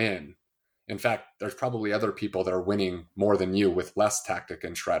to win. In fact, there's probably other people that are winning more than you with less tactic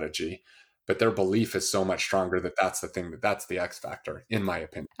and strategy, but their belief is so much stronger that's the X factor, in my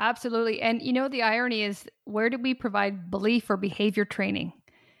opinion. Absolutely. And the irony is, where do we provide belief or behavior training?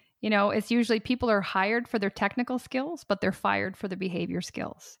 It's usually people are hired for their technical skills, but they're fired for their behavior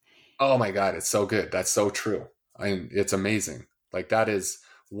skills. Oh my God, it's so good. That's so true. It's amazing. Like, that is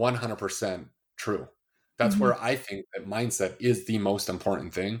 100% true. That's where I think that mindset is the most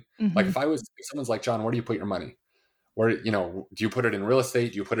important thing. Like, if someone's like, John, where do you put your money? Where, do you put it in real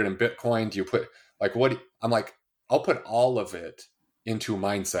estate? Do you put it in Bitcoin? Do you put what? I'm like, I'll put all of it into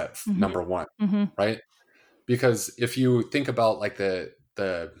mindset, number one, right? Because if you think about like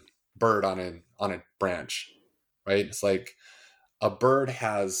the bird on a branch, right? It's like a bird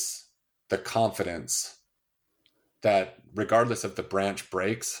has the confidence that regardless if the branch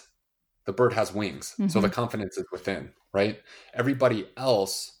breaks, the bird has wings. So the confidence is within, right? Everybody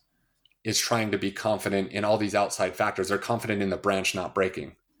else is trying to be confident in all these outside factors. They're confident in the branch not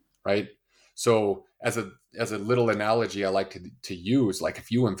breaking, right? So as a little analogy I like to use, like,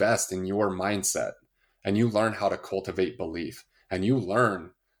 if you invest in your mindset and you learn how to cultivate belief, and you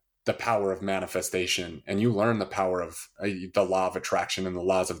learn the power of manifestation, and you learn the power of the law of attraction and the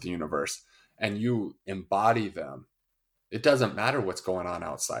laws of the universe, and you embody them, it doesn't matter what's going on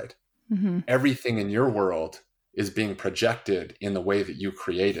outside. Everything in your world is being projected in the way that you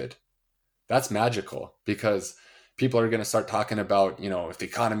created. That's magical, because people are going to start talking about, if the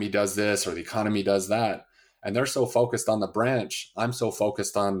economy does this or the economy does that, and they're so focused on the branch. I'm so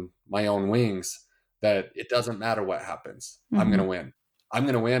focused on my own wings that it doesn't matter what happens. I'm going to win. I'm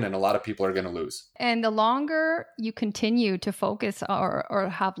going to win, and a lot of people are going to lose. And the longer you continue to focus or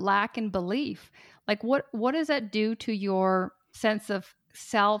have lack in belief, like what does that do to your sense of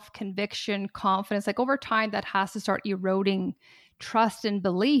self, conviction, confidence? Like, over time, that has to start eroding trust and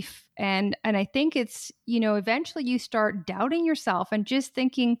belief. And I think it's, eventually you start doubting yourself and just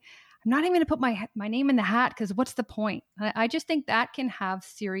thinking, I'm not even going to put my name in the hat, because what's the point? I just think that can have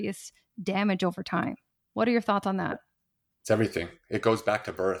serious damage over time. What are your thoughts on that? It's everything. It goes back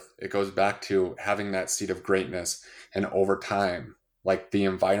to birth. It goes back to having that seed of greatness. And over time, like the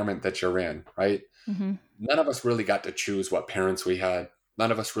environment that you're in, right? None of us really got to choose what parents we had.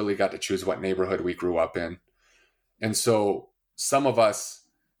 None of us really got to choose what neighborhood we grew up in. And so some of us,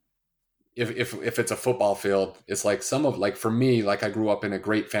 if it's a football field, it's like for me, like, I grew up in a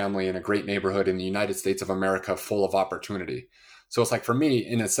great family in a great neighborhood in the United States of America, full of opportunity. So it's like, for me,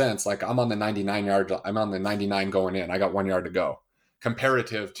 in a sense, like, I'm on the 99 going in. I got 1 yard to go,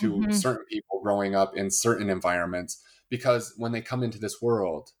 comparative to certain people growing up in certain environments, because when they come into this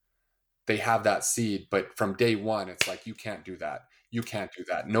world, they have that seed. But from day one, it's like, you can't do that. You can't do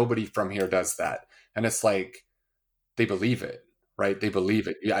that. Nobody from here does that. And it's like, they believe it, right? They believe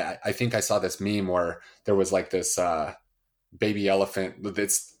it. Yeah, I think I saw this meme where there was like this baby elephant,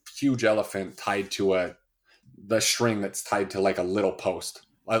 this huge elephant tied to the string that's tied to like a little post,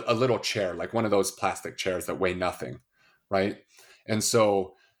 a little chair, like one of those plastic chairs that weigh nothing, right? And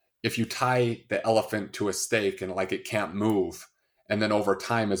so if you tie the elephant to a stake and like it can't move, and then over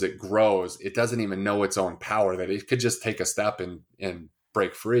time as it grows, it doesn't even know its own power, that it could just take a step and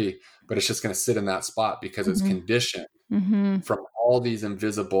break free, but it's just going to sit in that spot because it's conditioned from all these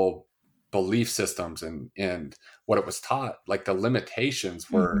invisible belief systems and what it was taught. Like, the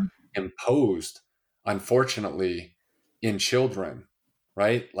limitations were imposed, unfortunately, in children,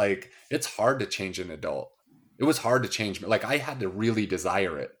 right? Like, it's hard to change an adult. It was hard to change. Like, I had to really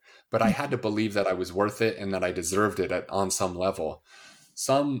desire it, but I had to believe that I was worth it and that I deserved it on some level.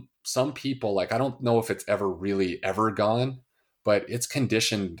 Some people, like, I don't know if it's ever gone, but it's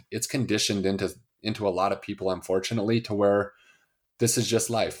conditioned into a lot of people, unfortunately, to where this is just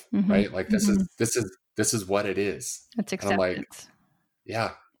life, right? Like, this is what it is. That's acceptance. Like,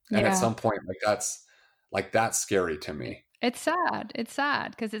 yeah. And at some point, that's scary to me. It's sad. It's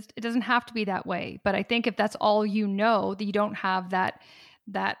sad because it doesn't have to be that way. But I think if that's all that you don't have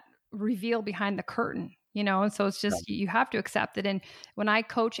that reveal behind the curtain, and so it's just, you have to accept it. And when I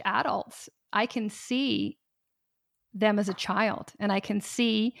coach adults, I can see them as a child, and I can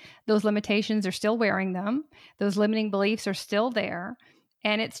see those limitations are still wearing them. Those limiting beliefs are still there.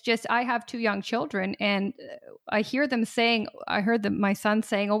 And it's just, I have 2 young children, and I hear them saying, I heard my son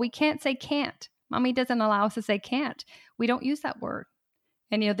saying, "Oh, we can't say can't. Mommy doesn't allow us to say can't. We don't use that word."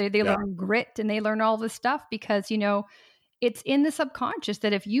 And, they learn grit and they learn all this stuff because, it's in the subconscious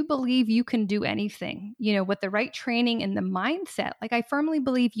that if you believe you can do anything, with the right training and the mindset, like I firmly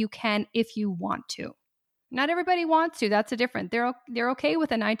believe you can if you want to. Not everybody wants to. That's the difference. They're okay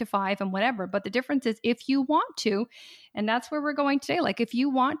with a 9 to 5 and whatever. But the difference is if you want to, and that's where we're going today. Like if you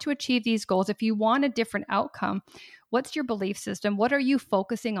want to achieve these goals, if you want a different outcome, what's your belief system? What are you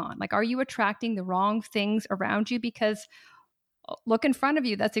focusing on? Like, are you attracting the wrong things around you? Because look in front of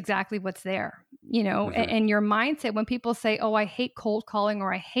you. That's exactly what's there, and your mindset when people say, oh, I hate cold calling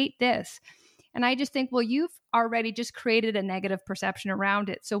or I hate this. And I just think, well, you've already just created a negative perception around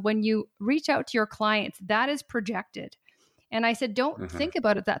it. So when you reach out to your clients, that is projected. And I said, don't think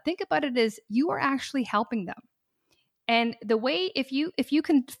about it that. Think about it as you are actually helping them. And the way, if you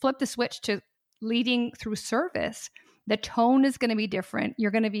can flip the switch to leading through service, the tone is going to be different.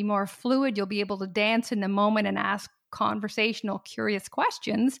 You're going to be more fluid. You'll be able to dance in the moment and ask conversational, curious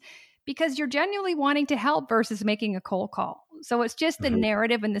questions because you're genuinely wanting to help versus making a cold call. So it's just the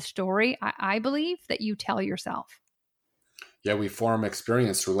narrative and the story, I believe, that you tell yourself. Yeah, we form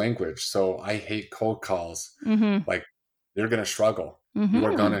experience through language. So I hate cold calls. Like, you're going to struggle. You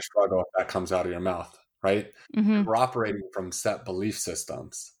are going to struggle if that comes out of your mouth, right? We're operating from set belief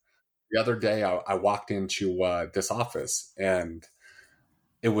systems. The other day, I walked into this office, and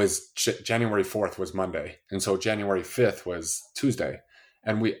it was January 4th was Monday. And so January 5th was Tuesday.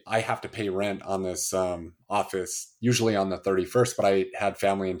 And I have to pay rent on this office, usually on the 31st, but I had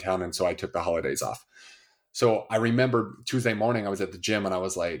family in town, and so I took the holidays off. So I remember Tuesday morning, I was at the gym, and I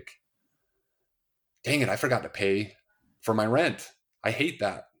was like, dang it, I forgot to pay for my rent. I hate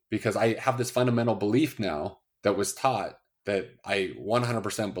that because I have this fundamental belief now that was taught that I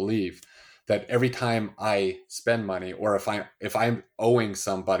 100% believe that every time I spend money or if I'm owing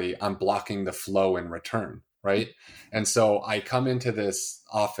somebody, I'm blocking the flow in return. Right. And so I come into this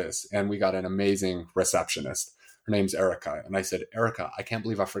office and we got an amazing receptionist. Her name's Erica. And I said, Erica, I can't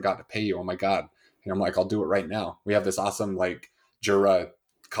believe I forgot to pay you. Oh my God. And I'm like, I'll do it right now. We have this awesome Jura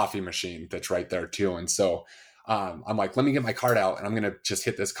coffee machine that's right there too. And so I'm like, let me get my card out and I'm going to just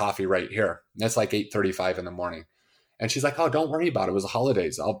hit this coffee right here. And it's like 8:35 in the morning. And she's like, oh, don't worry about it. It was the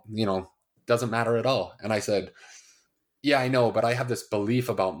holidays. Doesn't matter at all. And I said, yeah, I know, but I have this belief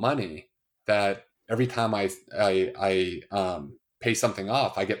about money that every time I pay something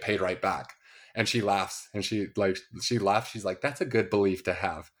off, I get paid right back. And she laughs and she laughs. She's like, that's a good belief to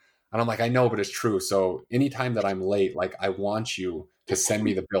have. And I'm like, I know, but it's true. So anytime that I'm late, I want you to send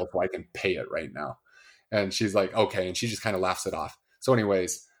me the bill so I can pay it right now. And she's like, okay. And she just kind of laughs it off. So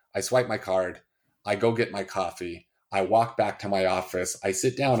anyways, I swipe my card. I go get my coffee. I walk back to my office. I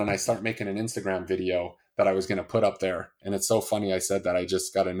sit down and I start making an Instagram video that I was going to put up there. And it's so funny I said that. I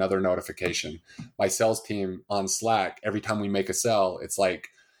just got another notification. My sales team on Slack, every time we make a sell, it's like,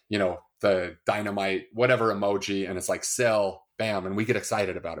 the dynamite, whatever emoji, and it's like sell, bam. And we get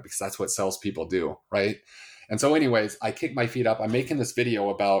excited about it because that's what salespeople do, right? And so anyways, I kick my feet up. I'm making this video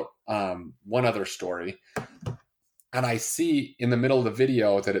about one other story. And I see in the middle of the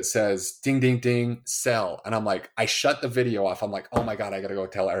video that it says, ding, ding, ding, sell. And I'm like, I shut the video off. I'm like, oh my God, I got to go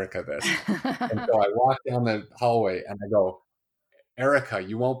tell Erica this. And so I walk down the hallway and I go, Erica,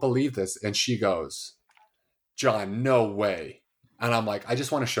 you won't believe this. And she goes, John, no way. And I'm like, I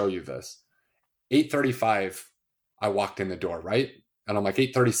just want to show you this. 8:35, I walked in the door, right? And I'm like,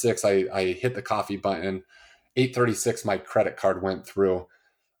 8:36, I hit the coffee button. 8:36, my credit card went through.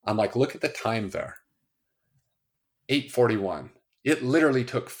 I'm like, look at the time there. 8:41. It literally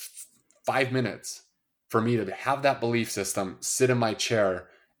took 5 minutes for me to have that belief system, sit in my chair,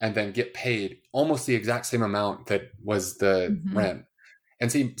 and then get paid almost the exact same amount that was the rent.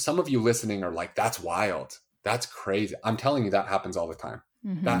 And see, some of you listening are like, that's wild. That's crazy. I'm telling you, that happens all the time.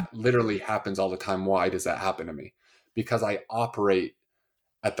 That literally happens all the time. Why does that happen to me? Because I operate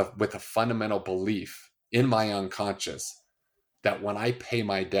with a fundamental belief in my unconscious that when I pay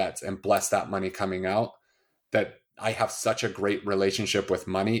my debts and bless that money coming out, that I have such a great relationship with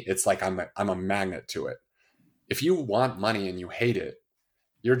money. It's like I'm a magnet to it. If you want money and you hate it,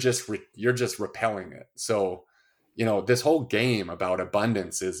 you're just repelling it. So, this whole game about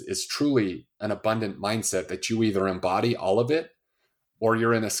abundance is truly an abundant mindset that you either embody all of it or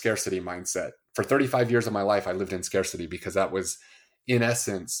you're in a scarcity mindset. For 35 years of my life, I lived in scarcity because that was, in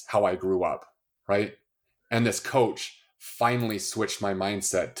essence, how I grew up, right? And this coach finally switched my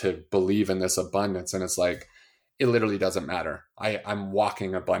mindset to believe in this abundance. And it's like, it literally doesn't matter. I'm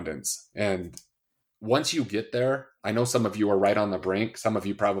walking abundance. And once you get there, I know some of you are right on the brink. Some of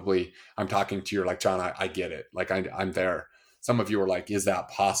you probably, I'm talking to you, you're like, John, I get it. Like I'm there. Some of you are like, is that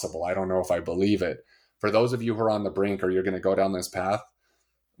possible? I don't know if I believe it. For those of you who are on the brink or you're going to go down this path,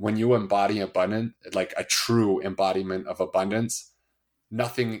 when you embody abundance, like a true embodiment of abundance,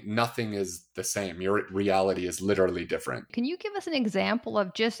 nothing is the same. Your reality is literally different. Can you give us an example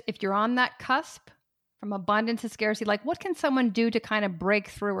of just if you're on that cusp from abundance to scarcity, like what can someone do to kind of break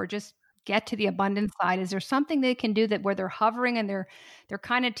through or just get to the abundance side? Is there something they can do that where they're hovering and they're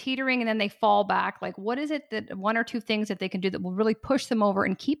kind of teetering and then they fall back? Like what is it that one or two things that they can do that will really push them over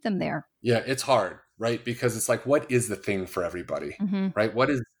and keep them there? Yeah, it's hard, right? Because it's like, what is the thing for everybody, right? What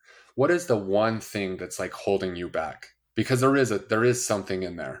is the one thing that's like holding you back? Because there is something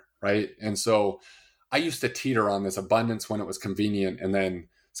in there, right? And so I used to teeter on this abundance when it was convenient and then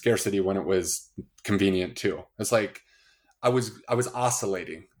scarcity when it was convenient too. It's like I was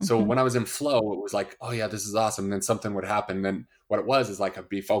oscillating. So when I was in flow, it was like, oh yeah, this is awesome. And then something would happen. And then what it was is like I'd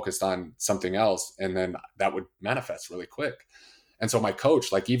be focused on something else and then that would manifest really quick. And so my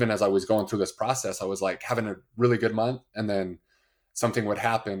coach, like even as I was going through this process, I was like having a really good month and then something would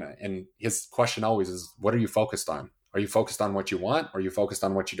happen. And his question always is, what are you focused on? Are you focused on what you want? Or are you focused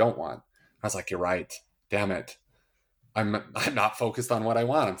on what you don't want? I was like, you're right. Damn it. I'm not focused on what I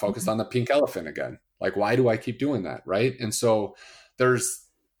want. I'm focused on the pink elephant again. Like, why do I keep doing that? Right. And so there's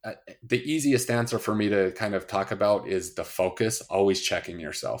the easiest answer for me to kind of talk about is the focus, always checking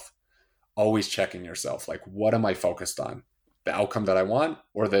yourself. Like, what am I focused on? The outcome that I want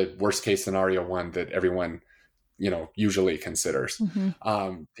or the worst case scenario one that everyone, usually considers.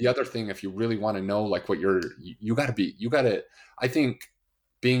 The other thing, if you really want to know, like what I think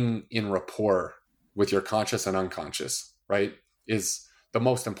being in rapport with your conscious and unconscious, right, is the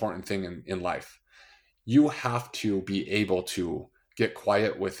most important thing in life. You have to be able to get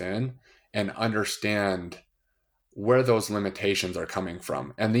quiet within and understand where those limitations are coming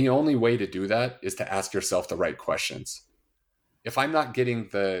from. And the only way to do that is to ask yourself the right questions. If I'm not getting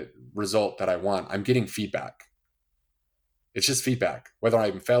the result that I want, I'm getting feedback. It's just feedback, whether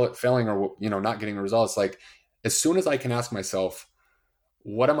I'm failing or, not getting the results. Like as soon as I can ask myself,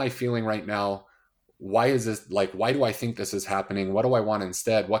 what am I feeling right now? Why is this why do I think this is happening? What do I want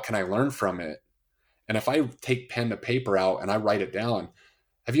instead? What can I learn from it? And if I take pen to paper out and I write it down,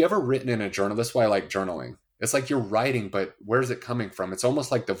 have you ever written in a journal? That's why I like journaling. It's like you're writing, but where's it coming from? It's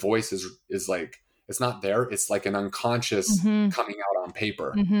almost like the voice is like, it's not there. It's like an unconscious coming out on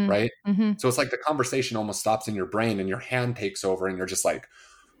paper, right? So it's like the conversation almost stops in your brain and your hand takes over and you're just like,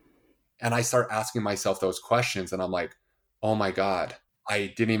 and I start asking myself those questions and I'm like, oh my God,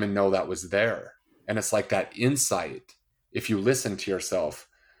 I didn't even know that was there. And it's like that insight, if you listen to yourself.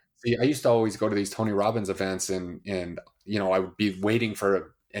 See, I used to always go to these Tony Robbins events and I would be waiting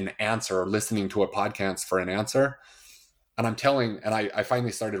for an answer or listening to a podcast for an answer. And I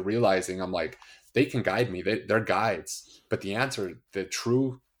finally started realizing, I'm like, they can guide me. They're guides, but the answer, the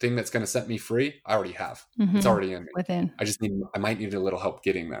true thing that's going to set me free, I already have. It's already in me. Within. I might need a little help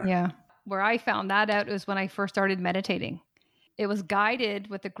getting there. Yeah. Where I found that out was when I first started meditating. It was guided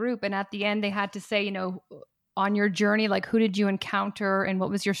with a group. And at the end, they had to say, on your journey, like, who did you encounter and what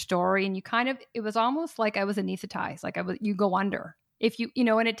was your story? And it was almost like I was anesthetized. Like you go under if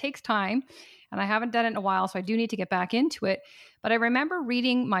and it takes time. And I haven't done it in a while, so I do need to get back into it. But I remember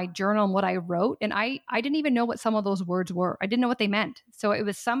reading my journal and what I wrote, and I didn't even know what some of those words were. I didn't know what they meant. So it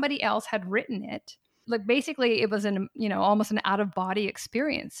was somebody else had written it. Like basically it was almost an out of body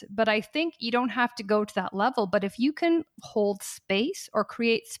experience. But I think you don't have to go to that level. But if you can hold space or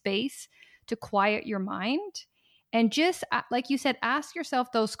create space to quiet your mind and just, like you said, ask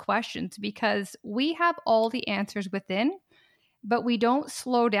yourself those questions, because we have all the answers within, but we don't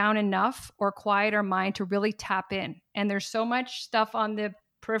slow down enough or quiet our mind to really tap in. And there's so much stuff on the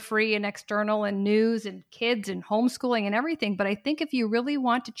periphery and external and news and kids and homeschooling and everything. But I think if you really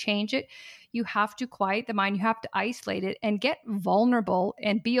want to change it, you have to quiet the mind. You have to isolate it and get vulnerable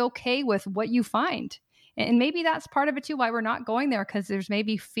and be okay with what you find. And maybe that's part of it too, why we're not going there, because there's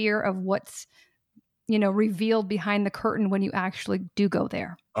maybe fear of what's, revealed behind the curtain when you actually do go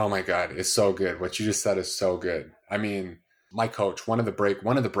there. Oh my God. It's so good. What you just said is so good. I mean, my coach, one of the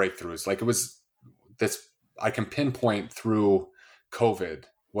breakthroughs, like it was this, I can pinpoint through COVID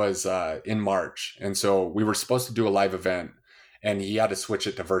was in March. And so we were supposed to do a live event and he had to switch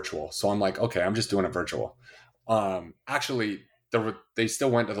it to virtual. So I'm like, okay, I'm just doing it virtual. Actually, they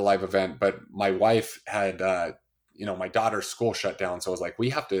still went to the live event, but my wife had, my daughter's school shut down. So I was like, we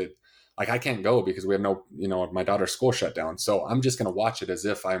have to, I can't go because we have no, my daughter's school shut down. So I'm just going to watch it as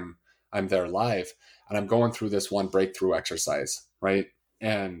if I'm there live. And I'm going through this one breakthrough exercise, right?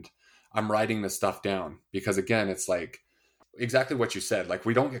 And I'm writing this stuff down because again, it's like exactly what you said. Like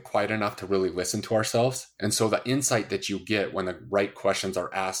we don't get quiet enough to really listen to ourselves. And so the insight that you get when the right questions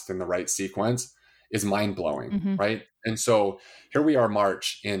are asked in the right sequence is mind blowing. Right. And so here we are,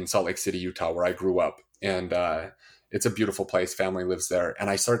 March in Salt Lake City, Utah, where I grew up. And it's a beautiful place. Family lives there. And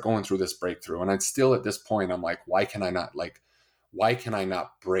I start going through this breakthrough. And I'm still at this point, I'm like, why can I not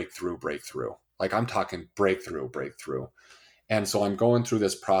break through? Like I'm talking breakthrough. And so I'm going through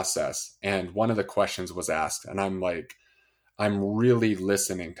this process. And one of the questions was asked, and I'm like, I'm really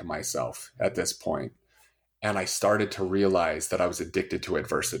listening to myself at this point. And I started to realize that I was addicted to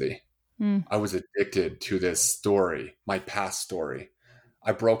adversity. I was addicted to this story, my past story.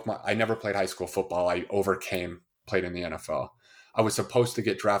 I never played high school football. I overcame, played in the NFL. I was supposed to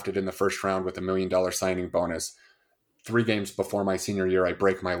get drafted in the first round with $1 million signing bonus. 3 games before my senior year, I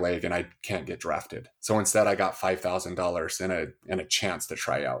break my leg and I can't get drafted. So instead I got $5,000 and a chance to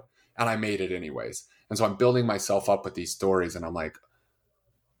try out. And I made it anyways. And so I'm building myself up with these stories. And I'm like,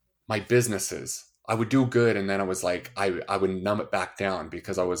 my businesses, I would do good. And then I was like, I would numb it back down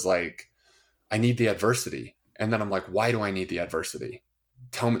because I was like, I need the adversity. And then I'm like, why do I need the adversity?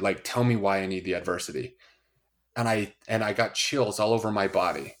 Tell me why I need the adversity. And I got chills all over my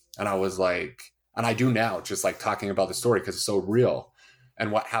body. And I was like, and I do now, just like talking about the story because it's so real. And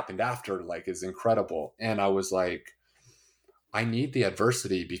what happened after like is incredible. And I was like, I need the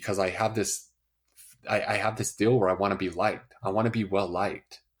adversity because I have this deal where I want to be liked. I want to be well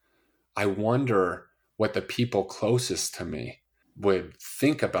liked. I wonder what the people closest to me would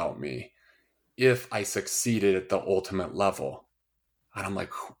think about me if I succeeded at the ultimate level. And I'm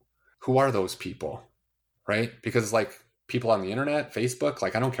like, who are those people? Right? Because it's like people on the internet, Facebook,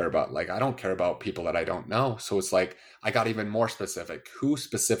 like I don't care about people that I don't know. So it's like, I got even more specific. Who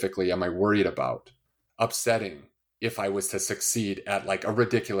specifically am I worried about upsetting if I was to succeed at like a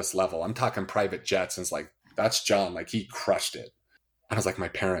ridiculous level? I'm talking private jets. And it's like, that's John. Like he crushed it. And I was like, my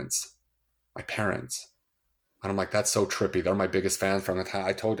parents. And I'm like, that's so trippy. They're my biggest fans from the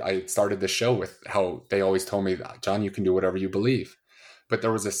time I started this show with how they always told me, John, you can do whatever you believe. But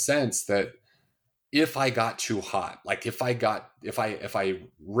there was a sense that if I got too hot, like if I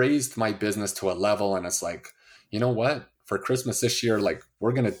raised my business to a level and it's like, you know what, for Christmas this year, like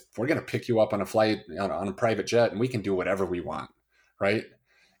we're going to pick you up on a flight on a private jet and we can do whatever we want. Right.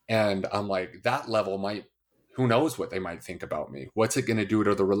 And I'm like, that level might, who knows what they might think about me? What's it going to do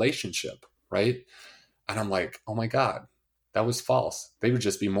to the relationship? Right. And I'm like, oh my God, that was false. They would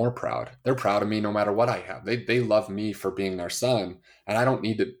just be more proud. They're proud of me no matter what I have. They love me for being their son. And I don't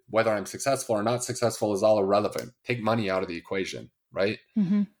need to, whether I'm successful or not successful is all irrelevant. Take money out of the equation, right?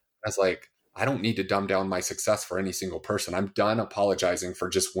 I was like, I don't need to dumb down my success for any single person. I'm done apologizing for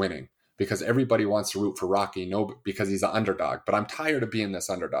just winning because everybody wants to root for Rocky, because he's an underdog. But I'm tired of being this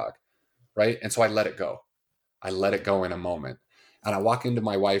underdog, right? And so I let it go. I let it go in a moment. And I walk into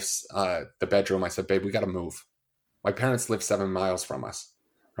my wife's, the bedroom. I said, babe, we got to move. My parents live 7 miles from us,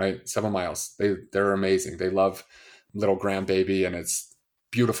 right? 7 miles. They're amazing. They love little grandbaby and it's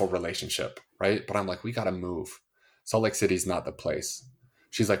beautiful relationship, right? But I'm like, we got to move. Salt Lake City's not the place.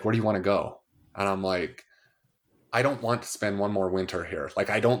 She's like, where do you want to go? And I'm like, I don't want to spend one more winter here.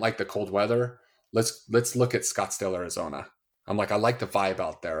 Like, I don't like the cold weather. Let's look at Scottsdale, Arizona. I'm like, I like the vibe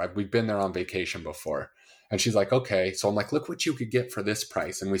out there. We've been there on vacation before. And she's like, okay. So I'm like, look what you could get for this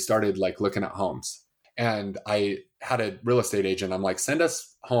price. And we started like looking at homes. And I had a real estate agent. I'm like, send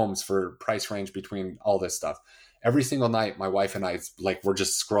us homes for price range between all this stuff. Every single night, my wife and I, like, we're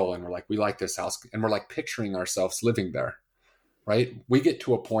just scrolling. We're like, we like this house. And we're like picturing ourselves living there, right? We get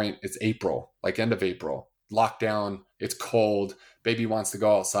to a point, it's April, like end of April, lockdown. It's cold. Baby wants to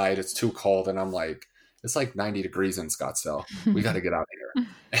go outside. It's too cold. And I'm like, it's like 90 degrees in Scottsdale. We got to get out of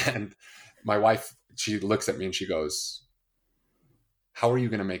here. And my wife, she looks at me and she goes, how are you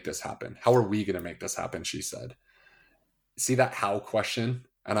going to make this happen? How are we going to make this happen? She said, see that how question?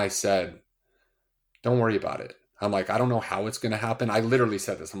 And I said, don't worry about it. I'm like, I don't know how it's going to happen. I literally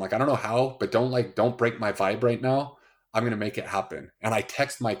said this. I'm like, I don't know how, but don't break my vibe right now. I'm going to make it happen. And I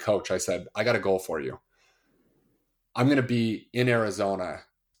text my coach. I said, I got a goal for you. I'm going to be in Arizona,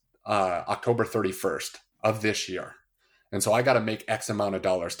 October 31st of this year. And so I got to make X amount of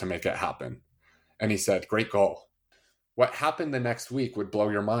dollars to make it happen. And he said, great goal. What happened the next week would blow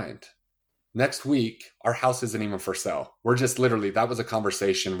your mind. Next week, our house isn't even for sale. We're just literally, that was a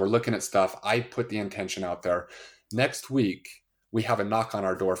conversation. We're looking at stuff. I put the intention out there. Next week, we have a knock on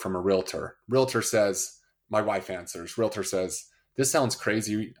our door from a realtor. Realtor says, my wife answers. Realtor says, this sounds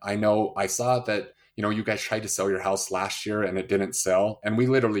crazy. I know, I saw that, you guys tried to sell your house last year and it didn't sell. And we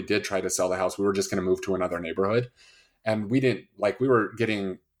literally did try to sell the house. We were just going to move to another neighborhood. And we were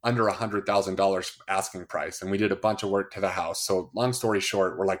getting under $100,000 asking price. And we did a bunch of work to the house. So long story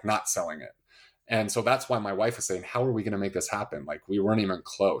short, we're like not selling it. And so that's why my wife was saying, how are we going to make this happen? Like we weren't even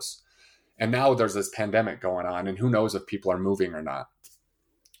close. And now there's this pandemic going on, and who knows if people are moving or not.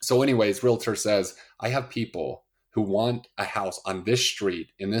 So anyways, realtor says, I have people who want a house on this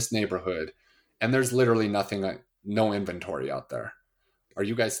street in this neighborhood, and there's literally nothing, no inventory out there. Are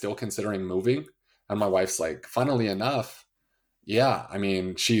you guys still considering moving? And my wife's like, funnily enough, yeah. I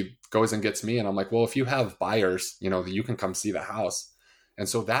mean, she goes and gets me, and I'm like, well, if you have buyers, you can come see the house. And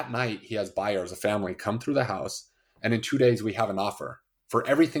so that night he has buyers, a family, come through the house. And in 2 days we have an offer for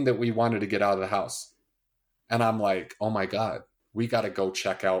everything that we wanted to get out of the house. And I'm like, oh my God, we got to go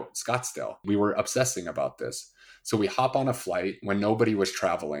check out Scottsdale. We were obsessing about this. So we hop on a flight when nobody was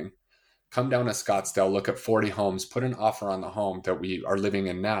traveling, come down to Scottsdale, look at 40 homes, put an offer on the home that we are living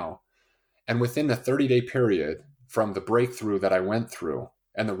in now. And within the 30-day period from the breakthrough that I went through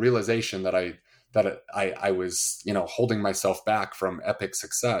and the realization that I was, holding myself back from epic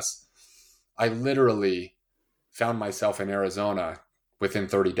success, I literally found myself in Arizona within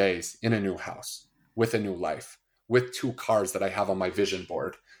 30 days in a new house, with a new life, with 2 cars that I have on my vision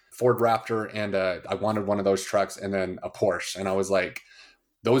board, Ford Raptor, and I wanted one of those trucks, and then a Porsche. And I was like,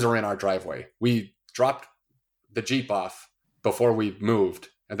 those are in our driveway. We dropped the Jeep off before we moved.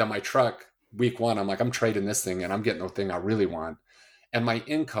 And then my truck, week 1, I'm like, I'm trading this thing and I'm getting the thing I really want. And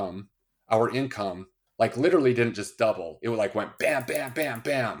our income, like literally didn't just double. It like went bam, bam, bam,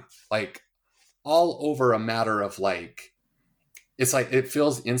 bam, like all over a matter of like, it's like, it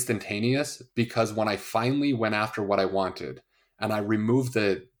feels instantaneous, because when I finally went after what I wanted and I removed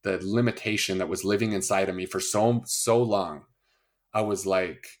the limitation that was living inside of me for so long, I was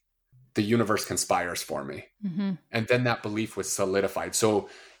like, the universe conspires for me. Mm-hmm. And then that belief was solidified. So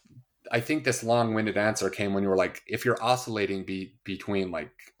I think this long-winded answer came when you were like, if you're oscillating between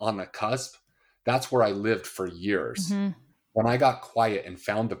like on the cusp, that's where I lived for years. Mm-hmm. When I got quiet and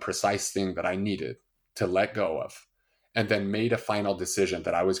found the precise thing that I needed to let go of, and then made a final decision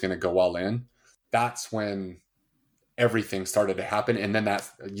that I was going to go all in, that's when everything started to happen. And then that,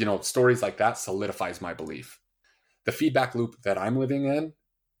 stories like that solidifies my belief. The feedback loop that I'm living in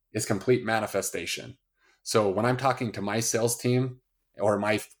is complete manifestation. So when I'm talking to my sales team or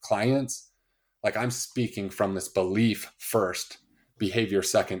my clients, like I'm speaking from this belief first, behavior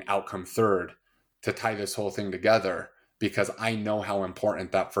second, outcome third, to tie this whole thing together, because I know how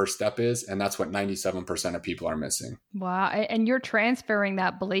important that first step is. And that's what 97% of people are missing. Wow. And you're transferring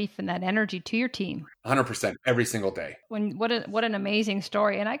that belief and that energy to your team. 100% every single day. What an amazing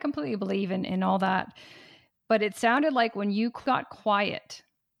story. And I completely believe in all that. But it sounded like when you got quiet,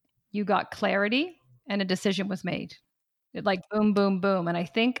 you got clarity and a decision was made. It like boom, boom, boom. And I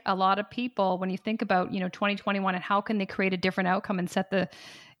think a lot of people, when you think about, 2021 and how can they create a different outcome and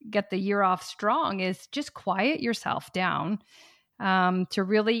get the year off strong, is just quiet yourself down to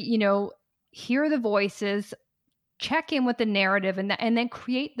really, hear the voices, check in with the narrative, and then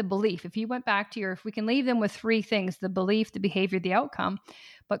create the belief. If you went back to if we can leave them with 3 things, the belief, the behavior, the outcome,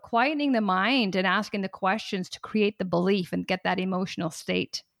 but quieting the mind and asking the questions to create the belief and get that emotional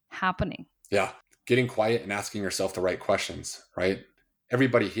state happening. Yeah. Getting quiet and asking yourself the right questions, right?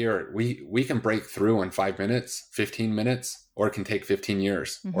 Everybody here, we can break through in 5 minutes, 15 minutes, or it can take 15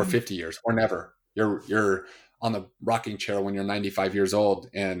 years or 50 years or never. You're on the rocking chair when you're 95 years old,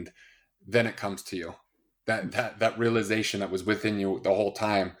 and then it comes to you. That realization that was within you the whole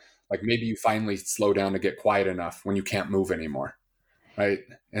time, like maybe you finally slow down to get quiet enough when you can't move anymore, right?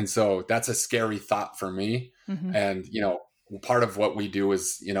 And so that's a scary thought for me. Mm-hmm. And, part of what we do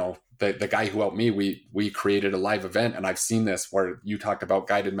is, the guy who helped me, we created a live event, and I've seen this where you talked about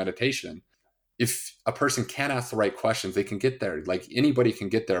guided meditation. If a person can ask the right questions, they can get there. Like anybody can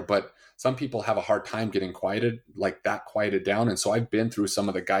get there, but some people have a hard time getting quieted down. And so I've been through some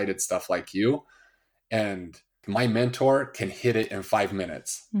of the guided stuff like you, and my mentor can hit it in 5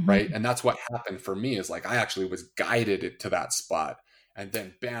 minutes, mm-hmm. right? And that's what happened for me, is like, I actually was guided to that spot, and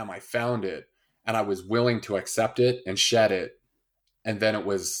then bam, I found it, and I was willing to accept it and shed it. And then it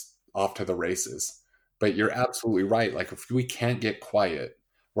was off to the races. But you're absolutely right. Like if we can't get quiet,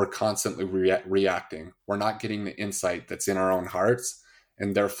 we're constantly reacting. We're not getting the insight that's in our own hearts.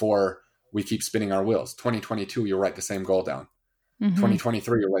 And therefore we keep spinning our wheels. 2022, you'll write the same goal down. Mm-hmm.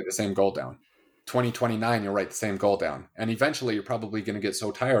 2023, you'll write the same goal down. 2029, you'll write the same goal down. And eventually you're probably going to get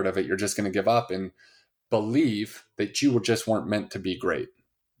so tired of it, you're just going to give up and believe that you just weren't meant to be great.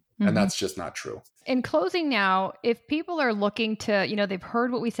 Mm-hmm. And that's just not true. In closing now, if people are looking to, they've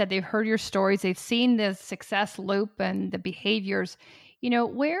heard what we said, they've heard your stories, they've seen the success loop and the behaviors,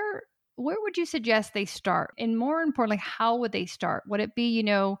 where would you suggest they start? And more importantly, how would they start? Would it be,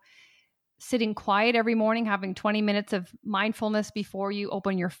 sitting quiet every morning, having 20 minutes of mindfulness before you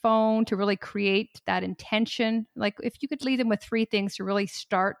open your phone to really create that intention? Like if you could lead them with 3 things to really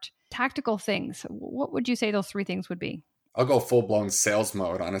start tactical things, what would you say those 3 things would be? I'll go full-blown sales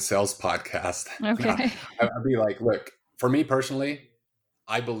mode on a sales podcast. Okay. I'd be like, look, for me personally,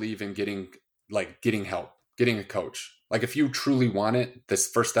 I believe in getting help, getting a coach. Like if you truly want it, this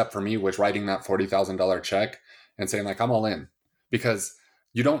first step for me was writing that $40,000 check and saying like, I'm all in, because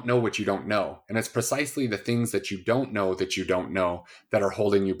you don't know what you don't know. And it's precisely the things that you don't know that are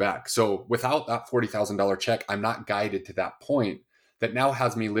holding you back. So without that $40,000 check, I'm not guided to that point that now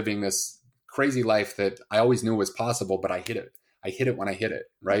has me living this crazy life that I always knew was possible, but I hit it. I hit it when I hit it,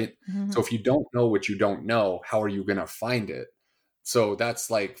 right? Mm-hmm. So if you don't know what you don't know, how are you going to find it? So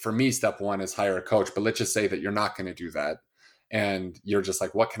that's like, for me, step 1 is hire a coach. But let's just say that you're not going to do that. And you're just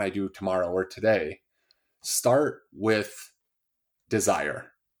like, what can I do tomorrow or today? Start with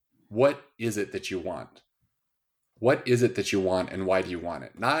desire. What is it that you want? What is it that you want, and why do you want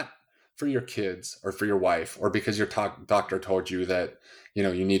it? Not for your kids or for your wife, or because your doctor told you that,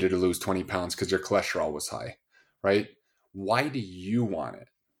 you needed to lose 20 pounds because your cholesterol was high, right? Why do you want it?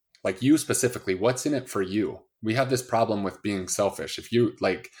 Like you specifically, what's in it for you? We have this problem with being selfish. If you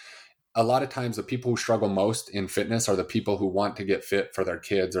a lot of times the people who struggle most in fitness are the people who want to get fit for their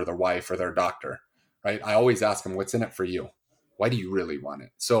kids or their wife or their doctor, right? I always ask them, what's in it for you? Why do you really want it?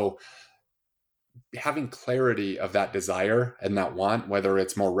 So having clarity of that desire and that want, whether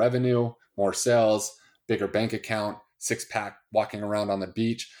it's more revenue, more sales, bigger bank account, 6-pack, walking around on the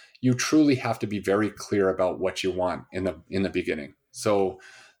beach, you truly have to be very clear about what you want in the beginning. So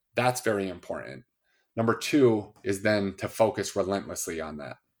that's very important. Number 2 is then to focus relentlessly on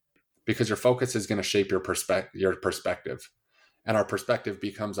that, because your focus is going to shape your perspective, and our perspective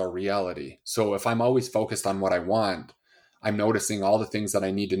becomes our reality. So if I'm always focused on what I want, I'm noticing all the things that I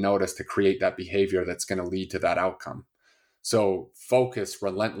need to notice to create that behavior that's going to lead to that outcome. So focus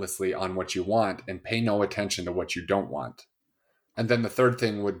relentlessly on what you want and pay no attention to what you don't want. And then the third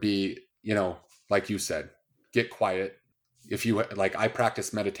thing would be, like you said, get quiet. If you I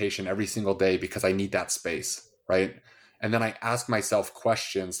practice meditation every single day because I need that space, right? And then I ask myself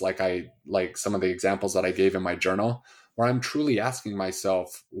questions like some of the examples that I gave in my journal, where I'm truly asking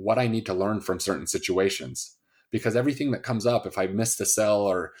myself what I need to learn from certain situations. Because everything that comes up, if I missed a sell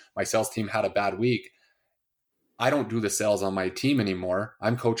or my sales team had a bad week, I don't do the sales on my team anymore.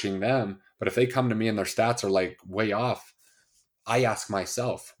 I'm coaching them. But if they come to me and their stats are way off, I ask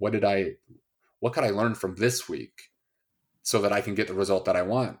myself, what could I learn from this week so that I can get the result that I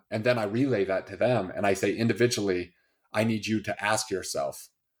want? And then I relay that to them. And I say individually, I need you to ask yourself,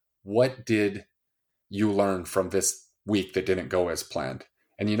 what did you learn from this week that didn't go as planned?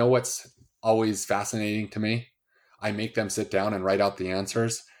 And you know what's always fascinating to me? I make them sit down and write out the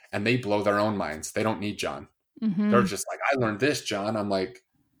answers, and they blow their own minds. They don't need John. Mm-hmm. They're just like, I learned this, John. I'm like,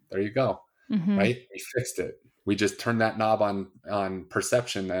 there you go. Mm-hmm. Right? We fixed it. We just turned that knob on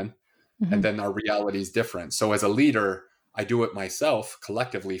perception then, mm-hmm. and then our reality is different. So as a leader, I do it myself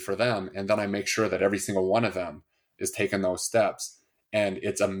collectively for them. And then I make sure that every single one of them is taking those steps. And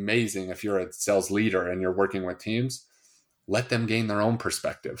it's amazing if you're a sales leader and you're working with teams, let them gain their own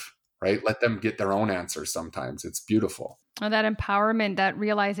perspective. Right? Let them get their own answers sometimes. It's beautiful. And that empowerment, that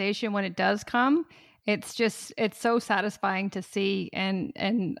realization when it does come, it's so satisfying to see. And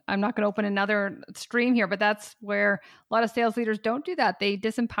I'm not going to open another stream here, but that's where a lot of sales leaders don't do that. They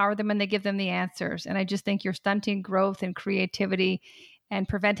disempower them and they give them the answers. And I just think you're stunting growth and creativity and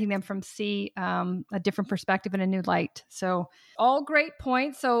preventing them from see a different perspective in a new light. So all great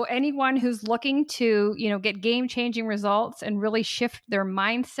points. So anyone who's looking to, get game-changing results and really shift their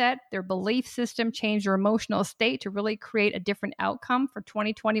mindset, their belief system, change their emotional state to really create a different outcome for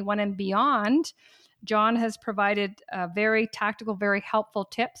 2021 and beyond, John has provided very tactical, very helpful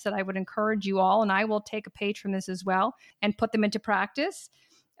tips that I would encourage you all, and I will take a page from this as well and put them into practice.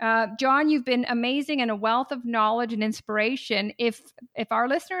 John, you've been amazing and a wealth of knowledge and inspiration. If our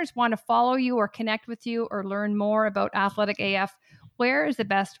listeners want to follow you or connect with you or learn more about Athletic AF, where is the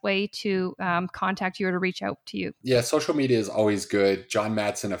best way to contact you or to reach out to you? Yeah, social media is always good. John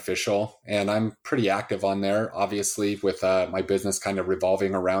Madsen Official. And I'm pretty active on there, obviously, with my business kind of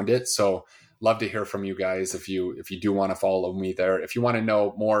revolving around it. So love to hear from you guys if you do want to follow me there. If you want to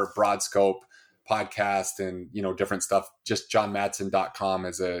know more broad scope podcast and, different stuff, just johnmadsen.com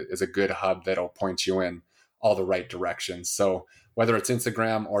is a good hub that'll point you in all the right directions. So whether it's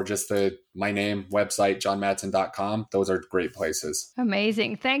Instagram or just my name website, johnmadsen.com, those are great places.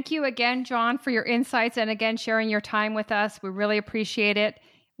 Amazing. Thank you again, John, for your insights and again, sharing your time with us. We really appreciate it.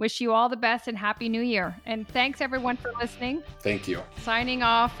 Wish you all the best and Happy New Year. And thanks everyone for listening. Thank you. Signing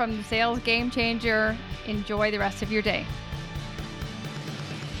off from the Sales Game Changer. Enjoy the rest of your day.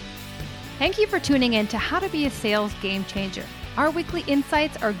 Thank you for tuning in to How to Be a Sales Game Changer. Our weekly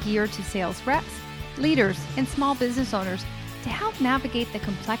insights are geared to sales reps, leaders, and small business owners to help navigate the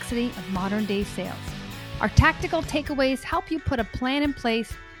complexity of modern-day sales. Our tactical takeaways help you put a plan in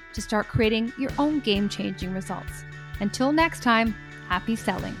place to start creating your own game-changing results. Until next time, happy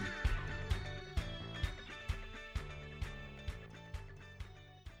selling.